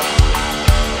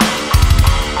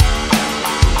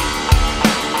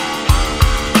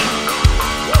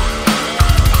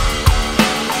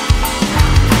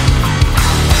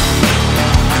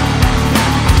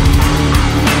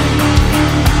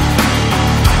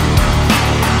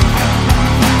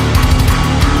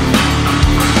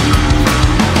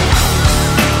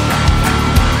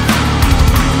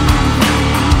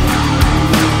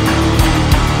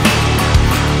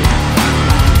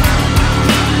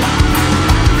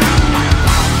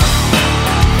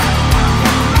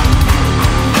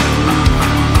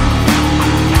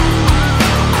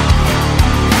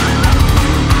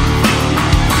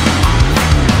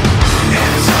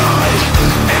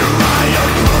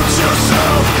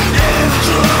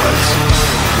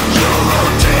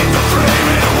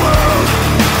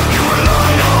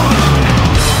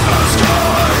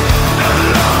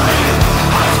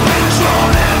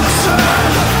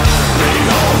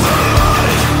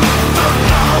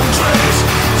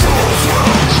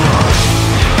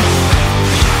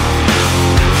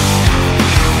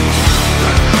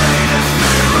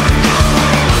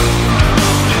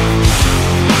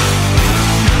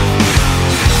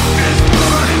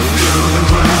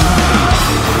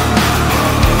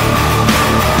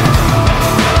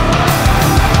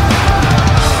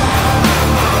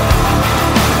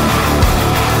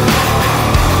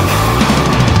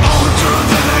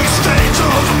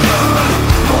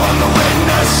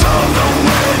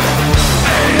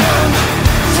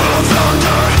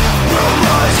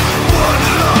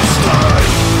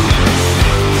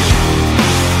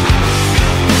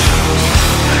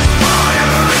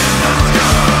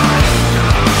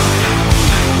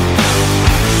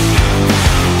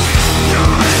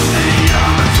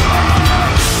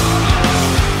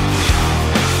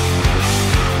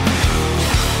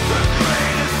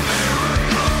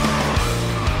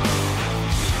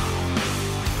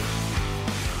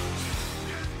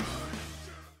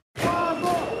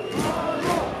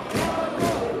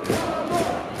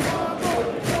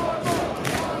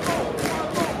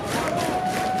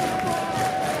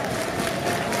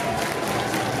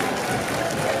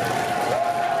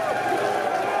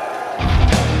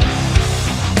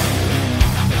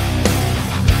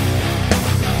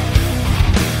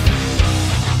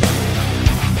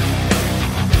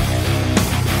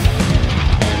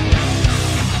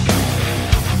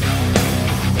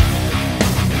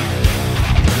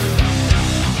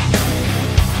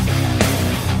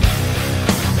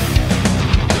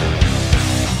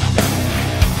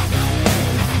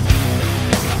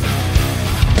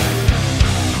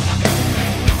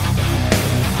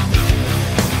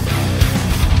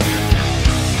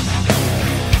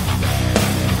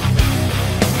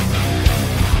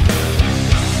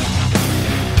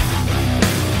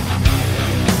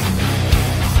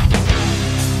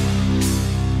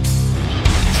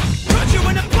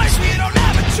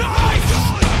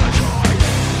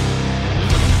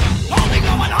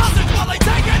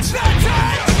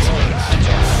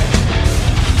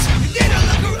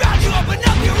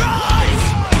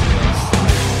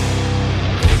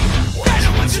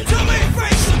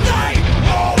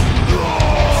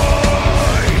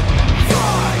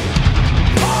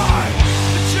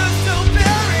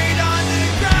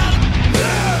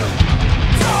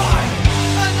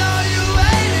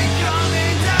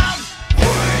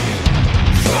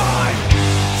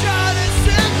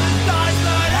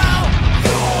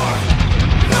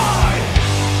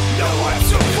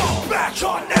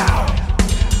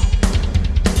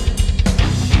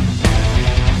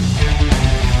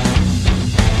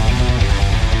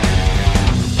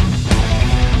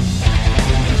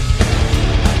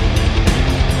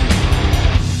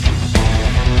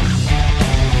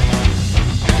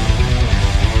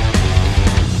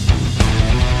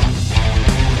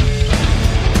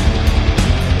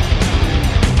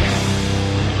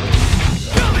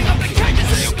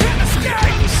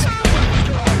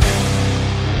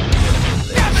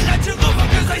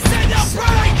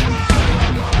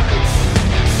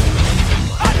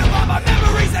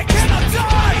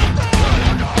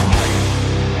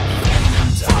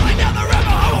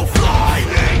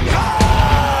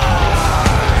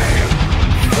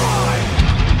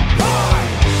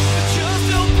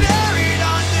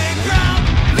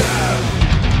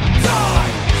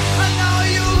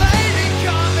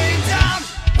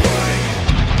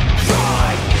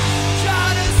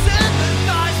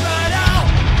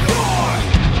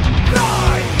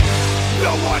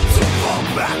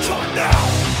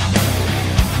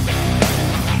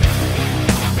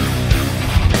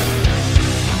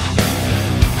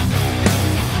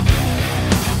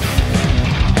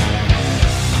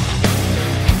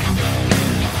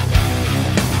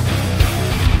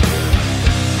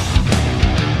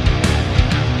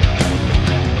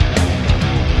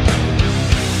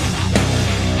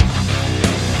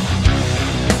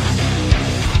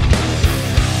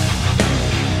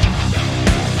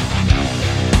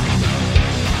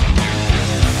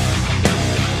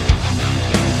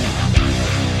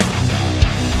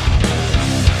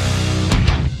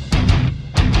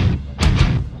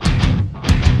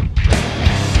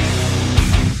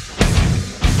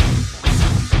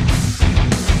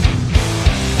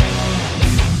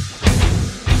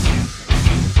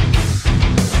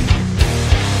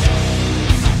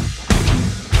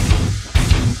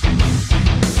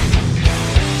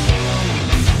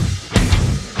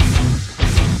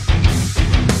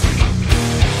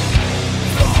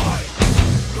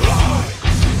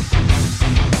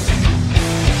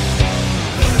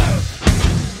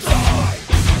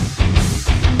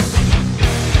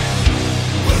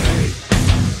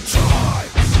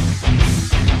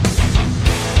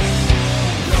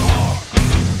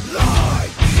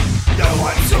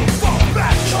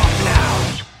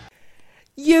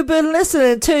 You've been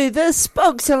listening to the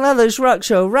Spokes and Leathers Rock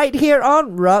Show right here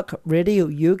on Rock Radio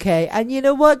UK. And you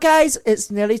know what, guys?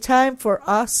 It's nearly time for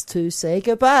us to say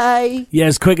goodbye.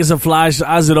 Yes, quick as a flash,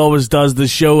 as it always does, the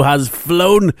show has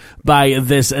flown by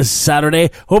this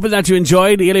Saturday. Hoping that you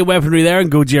enjoyed Alien Weaponry there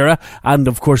and Gojira, and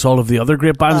of course all of the other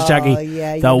great bands, Jackie,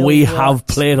 that we have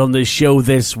played on this show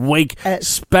this week.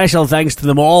 Special thanks to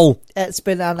them all. It's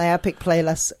been an epic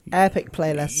playlist.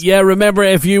 Yeah, remember,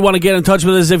 if you want to get in touch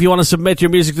with us, if you want to submit your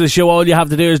music to the show, all you have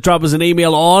to do is drop us an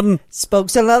email on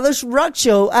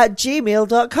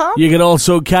spokesandleathersrockshow@gmail.com. You can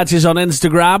also catch us on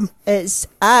Instagram. It's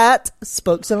at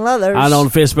Spokes and Leathers. And on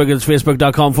Facebook, it's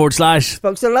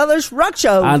facebook.com/Spokes and Leathers Rock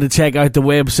Show. And to check out the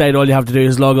website, all you have to do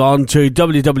is log on to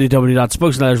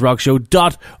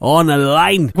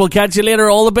www.spokesandleathersrockshow.online. We'll catch you later.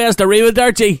 All the best.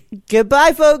 Arrivederci.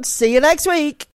 Goodbye, folks. See you next week.